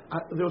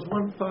 There was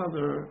one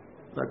father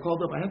that I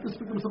called up. I had to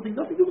speak to him something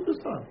nothing to do with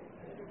his son.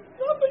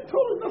 Nothing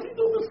to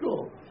do with the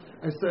school.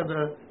 I said,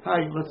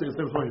 "Hi, let's say his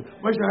name was Moshe.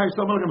 Moshe, hi,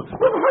 so I'm going to go.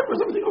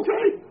 Is everything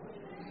okay?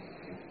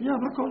 Yeah,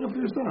 I'm not calling up for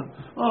your son.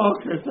 Oh,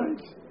 okay,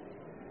 thanks.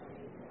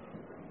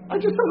 I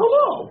just said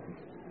hello.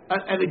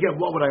 And again,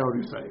 what would I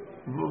already say?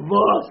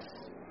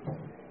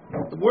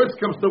 The worst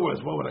comes to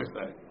worst. What would I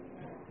say?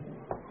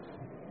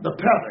 The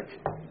panic.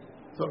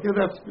 So okay,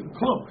 that's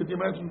klum. Could you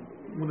imagine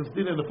when it's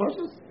din in the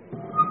process?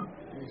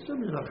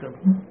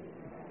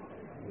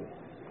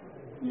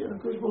 Yeah,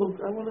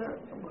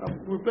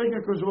 we're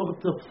begging Kosh Baruch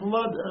to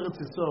flood Eretz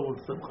Yisrael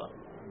with simcha.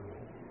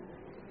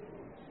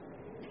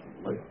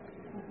 Like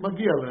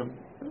Magia them.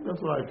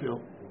 That's what I feel.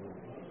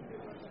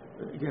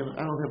 Again,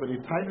 I don't have any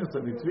tightness,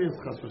 any tzvius,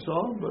 chas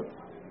v'shalom, but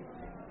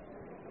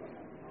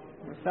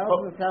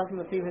thousands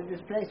of people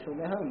displaced from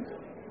their homes.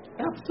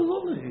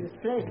 Absolutely.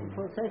 Displaced from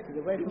full safety.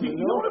 Away from Do you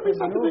know what it means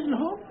not to be in your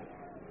home?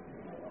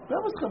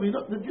 That was coming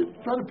up. Did you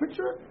try to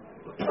picture it?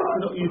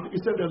 You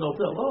said they're in a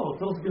hotel. Oh,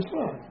 hotel's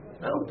geschmack.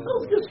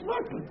 Hotel's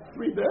geschmack for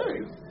 3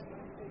 days.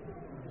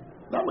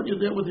 Not when you're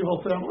there with your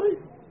whole family.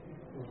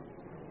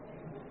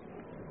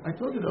 I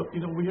told you that,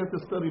 we had to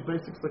study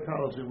basic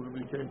psychology when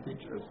we became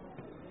teachers.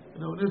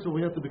 In Israel,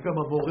 we had to become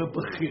a more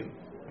bachir.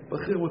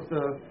 Bachir with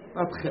the,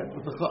 not chet,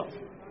 with the chaf.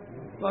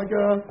 Like,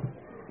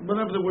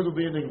 whatever the word would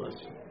be in English.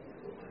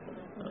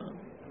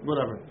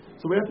 Whatever.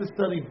 So we had to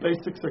study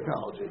basic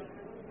psychology.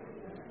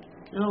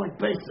 Like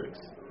basics.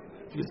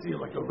 If you see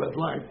like a red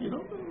light,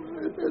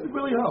 it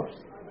really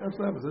helps. That's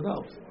what happens, it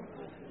helps.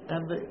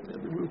 And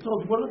we were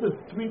told, what are the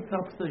 3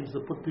 top things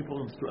that put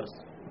people in stress?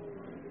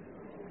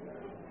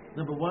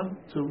 Number 1,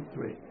 2,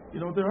 3. You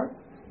know what they are?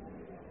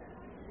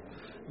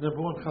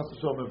 Number 1, chas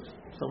v'shalom, if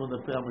someone in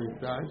the family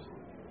dies.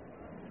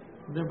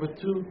 Number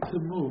 2, to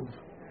move.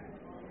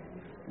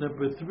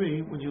 Number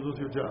 3, when you lose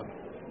your job.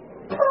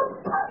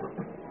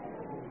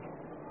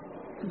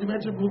 Can you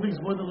imagine moving is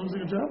more than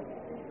losing a job?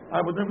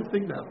 I would never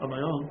think that on my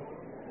own.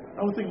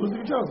 I would think losing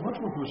a job is much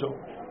more crucial.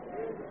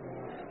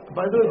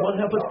 By the way, what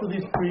happens to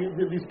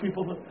these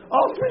people?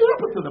 All 3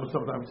 happen to them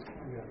sometimes.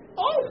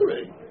 All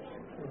 3.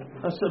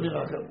 Hashem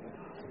Yirachem.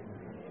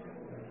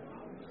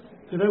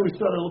 Today we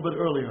started a little bit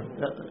earlier.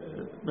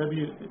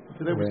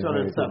 Today we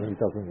started at 7.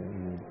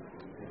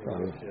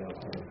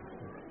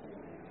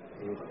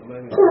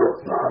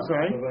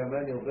 Sorry?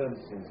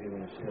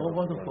 Oh,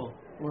 wonderful.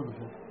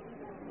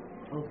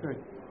 Okay.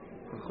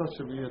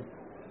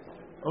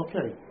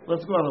 Okay,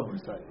 let's go on the other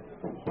side.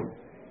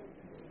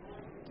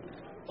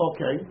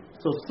 Okay,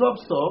 so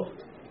Sof,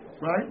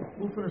 right?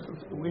 We'll finish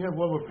this. We have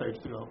one more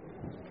page to go.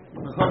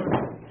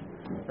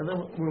 And then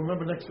we'll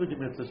remember next week at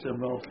Mitzvah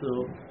Shem Ralph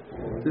to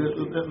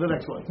the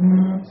next one.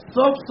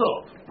 Sof,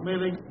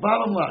 meaning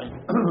bottom line.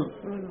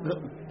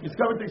 He's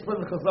coming to explain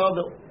the Chazal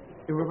that,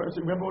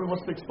 remember what he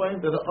wants to explain?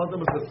 That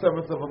Adam is the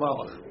seventh of a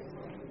Malach.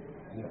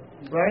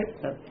 Right?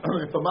 And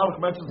if a Malach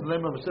mentions the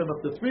name of Hashem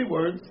after 3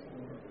 words,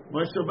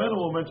 Moshe Rabbeinu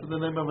will mention the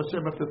name of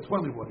Hashem after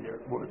 21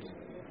 words.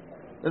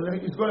 And then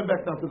he's going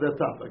back down to that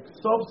topic.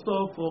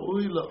 Sof,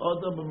 Ui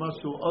Adam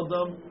Mashu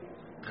Adam,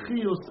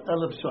 Chiyus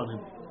Elef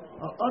Shanim.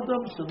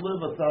 Adam should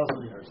live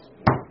 1,000 years.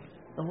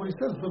 And when he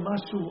says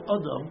B'mashu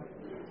Adam,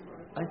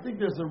 I think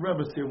there's a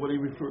rebus here, what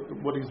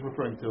he's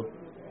referring to.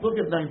 Look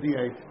at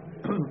 98.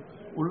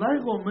 Ulai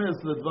Romez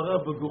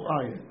Ledvarav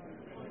B'gu'ayin,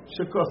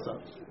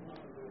 Shekosat.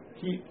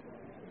 Ki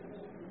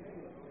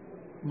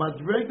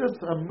Madregas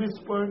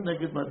HaMispar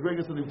Neged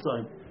Madregas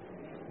HaNimtzayim.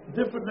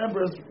 Different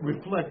numbers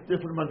reflect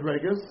different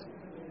Madregas,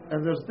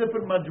 and there's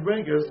different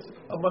Madregas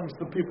amongst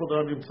the people that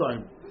are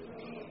Nimtzayim.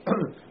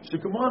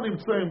 Shekamah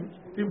Nimtzayim,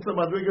 Timtza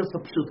Madregas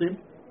HaPshutim,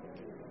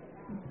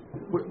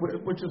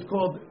 which is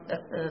called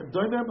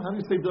Doimem. How do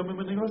you say Doimem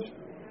in English?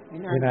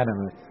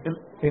 Inanimate.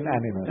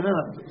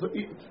 So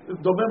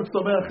Doimem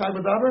Stomer Chai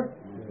Medaber?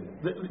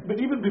 But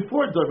even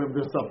before Doimem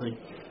there's something.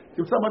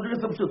 Timtza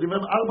Madregas HaPshutim.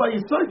 Arba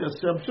Yisoides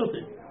Shem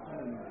Pshutim.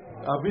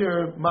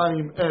 Avir,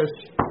 Mayim, Esh,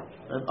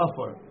 and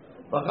Afar.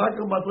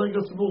 V'chakar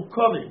Madregas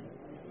Mulkovim,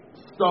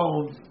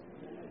 stones,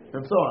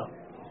 and so on.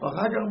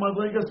 V'chakar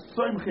Madregas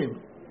Soimchim.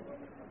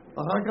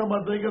 V'chakar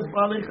Madregas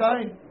Baalei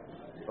Chaim.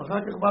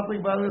 V'chakar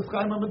Madregas Baalei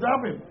Chaim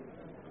HaMedavim.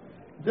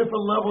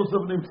 Different levels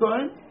of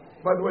Nimtzayim.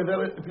 By the way, that,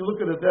 if you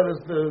look at it, that is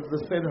the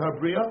state of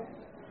Habriya,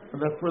 and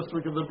that first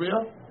week of the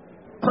Briya.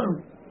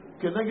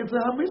 Keneged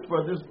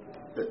HaMispar, there's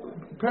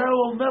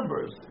parallel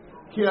numbers.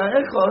 Ki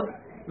ha'echad,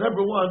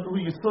 number one, who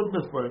Yisod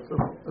Mispar. It's a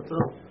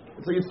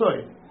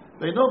Yisod.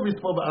 They know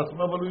Mispar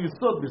ba'asma, but who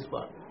Yisod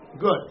Mispar.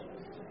 Good.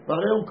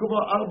 V'areu kubo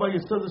arba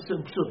Yisodes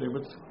shem pshutim,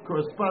 it's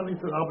corresponding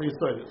to arba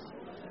Yisodes.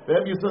 They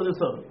have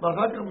Yisodes on.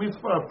 V'achakar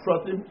Mispar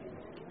Pratim,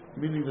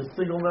 meaning the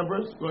single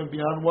numbers, going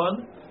beyond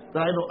one.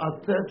 Dainu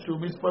atet shu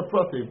Mispar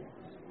Pratim,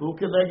 who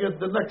can get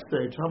the next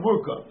stage,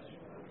 Hamurkav.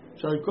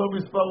 Shayikol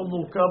Mispar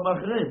u'murkav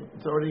ma'achreim.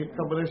 It's already a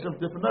combination of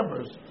different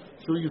numbers.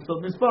 Shu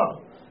Yisod Mispar.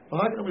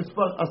 V'achakar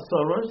Mispar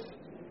Asoros,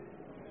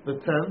 the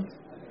 10th,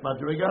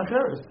 Madriga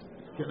Acheres,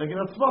 Keneged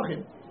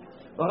Atzmachim.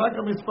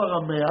 V'achakar Mispar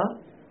HaMea,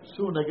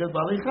 Shu Neged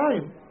Baalei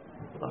Chaim.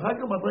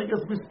 V'achakar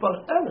Madrigas Mispar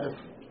Elef,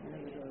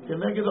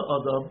 Keneged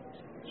Adam,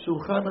 Shu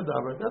Chai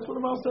Medaber. That's what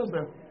the Maharal says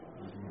there.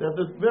 That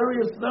the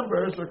various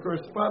numbers are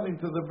corresponding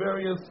to the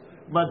various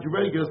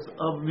Madrigas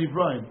of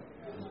Nivraim.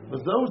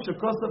 V'zehu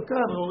shekosav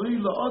kan, Oi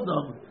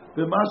la'adam,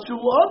 B'mashu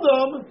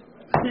Adam,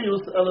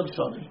 Chiyus Elef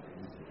Shanim.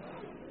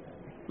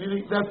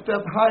 Meaning that's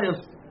that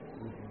highest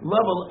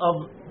level of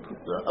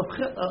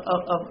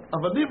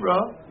a Nivra,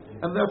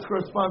 and that's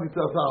corresponding to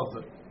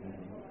 1,000.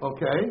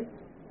 Okay?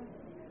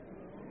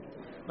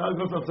 Now it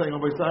goes on saying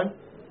on my side.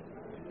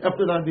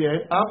 After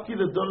 98,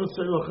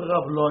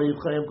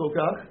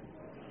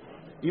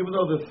 even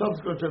though the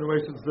subsequent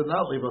generations did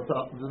not live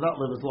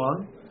as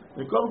long,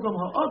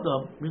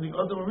 meaning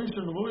Adam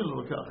Rishon,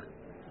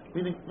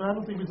 meaning I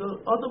don't think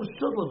Adam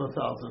should live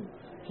 1,000.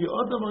 Ki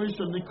Adam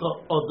Rishon Nikra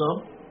Adam,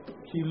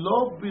 Ki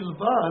lo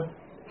bilvad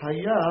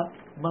haya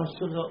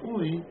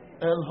Mashara'ui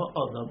El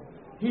Ha'adam.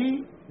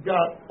 He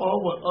got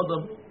all what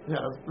Adam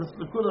has. This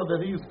Nekuda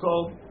that he is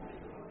called,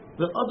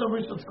 that Adam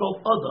Rishon is called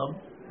Adam,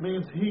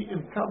 means he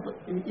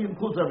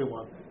includes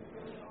everyone.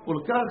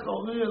 Ulkach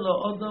Oli El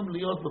Ha'adam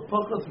Liot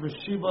B'Pachas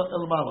V'Shiva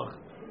El Malach.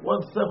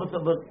 1/7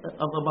 of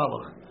the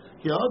Malach.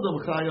 Ki Adam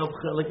Chayav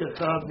Chelek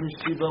Echad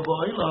V'Shiva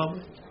Ba'olam.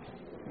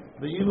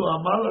 Ve'ilu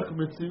HaMalach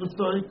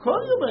Mitziyusoi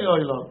Kol Yomei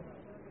Olam.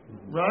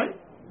 Right?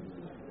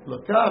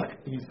 לקח,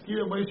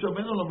 הזכיר מוישה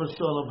רבנו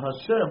למשולם,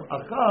 השם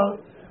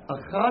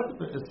אחד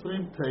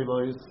ב-20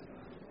 תיבויס,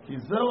 כי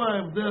זהו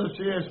ההבדל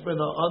שיש בין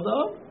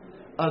האדם,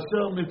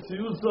 אשר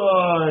מציאות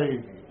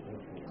זוי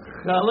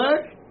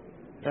חלק,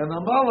 and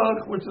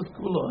המלאך, which is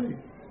kuloi.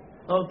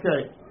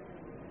 Okay,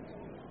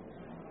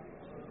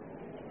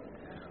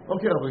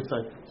 Rabbi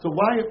Say. So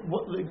why,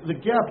 the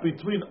gap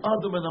between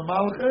Adam and a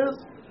malach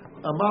is,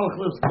 a malach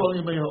lives kol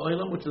yemei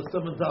ha'olam, which is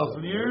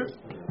 7,000 years,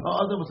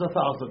 Adam is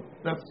 1,000.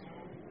 That's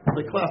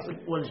the classic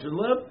one should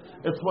live,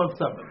 it's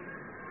 1/7.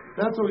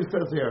 That's what he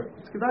says here.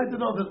 It's good to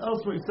know that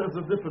elsewhere he says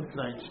a different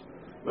knaish.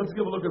 Let's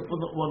give a look at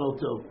footnote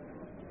 102.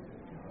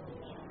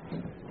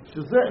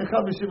 שזה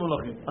אחד מ-70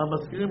 מלאכים,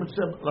 המזכירים את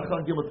שם לאחר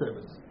ג'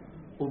 טבס.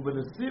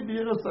 ובנשיא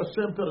בירס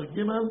השם פרק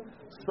ג'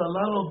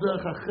 סלל לו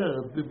דרך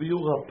אחרת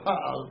בביור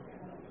הפער.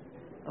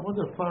 I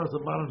wonder if par is a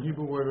modern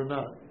Hebrew word or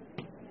not.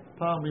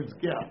 Par means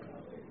gap.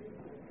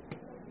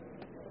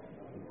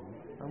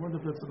 I wonder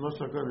if it's in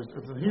Lashon HaKodesh.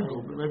 It's in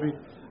Hebrew, but maybe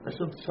I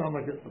shouldn't sound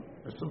like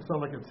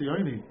a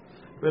Tzioni.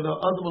 But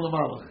Adam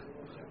Malamalach.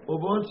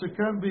 ובעוד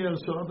שכאן בירס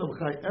של אדם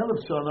חי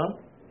 1,000 שנה,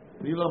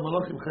 ואילו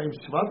המלאכים חיים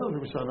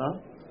 7,000 שנה,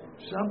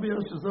 שם ביאר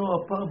שזהו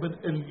הפער בין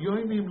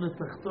עליונים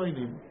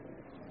לתחתונים.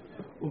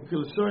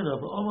 וכלשוינה,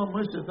 ואומר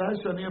משה,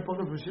 די שאני אהיה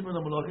פחות משיב מן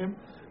המלאכים,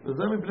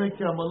 וזה מפני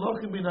כי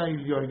המלאכים מן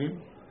העליונים,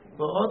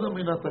 ועוד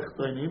מן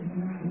התחתונים,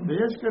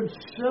 ויש כאן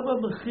 7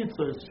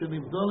 מחיצות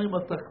שנבדלים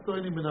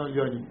התחתונים מן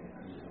העליונים.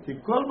 כי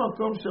כל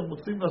מקום שהם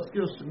רוצים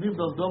להזכיר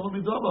שנבדל דומה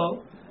מדובר,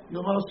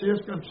 יאמר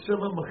שיש כאן 7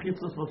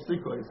 מחיצות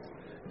מפסיקות.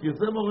 כי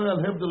זה מורה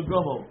על הבדל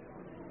גמור.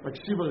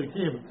 מקשיב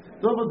הריקים.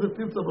 דובר זה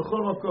תמצא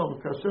בכל מקום.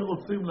 כאשר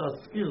רוצים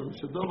להזכיר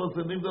שדובר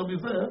זה נבדל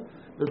מזה,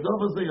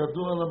 ודובר זה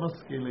ידוע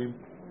למשכילים.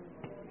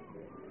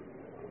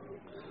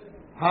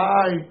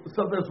 היי,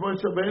 sometimes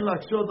Moshe באין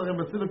להקשות, הרי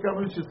מצינו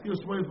כמה מי שהזכיר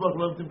שמו יזבח,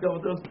 לא נמצאים כמה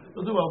דברים,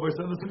 לא דובר, but it's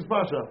in the 6th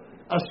parasha.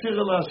 Ashir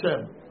el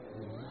Hashem.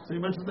 So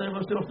you mentioned the name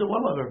of Hashem after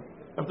one letter.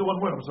 After one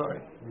word, I'm sorry.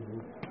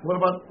 What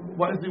about,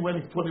 why is he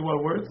waiting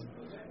 21 words?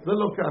 זה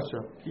לא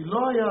קשה. כי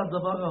לא היה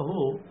הדבר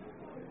ההוא,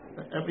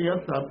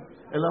 אביעתם,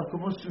 אלא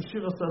כמו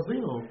ששיר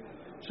עשינו,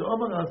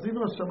 שאומר,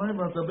 האזינו השמיים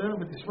והדבר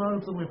ותשמע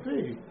ארצו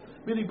מפי.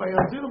 Meaning, by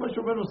האזינו מה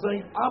שאומר,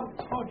 saying, I'm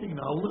talking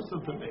now, listen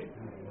to me.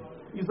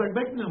 He's like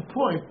making a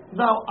point,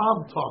 now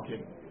I'm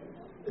talking.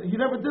 He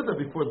never did that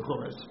before the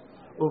Chumash.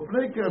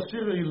 ופני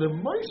כאשר היא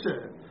למוישה,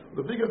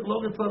 ובגלל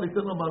לא רצה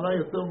ליתן לו מעלה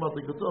יותר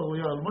מדרגתו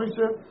הראויה על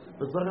מוישה,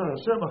 וזרע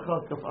השם אחר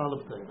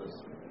כ"א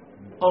תיבס.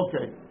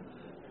 אוקיי.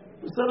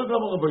 בסדר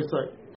גם רבי ישראל.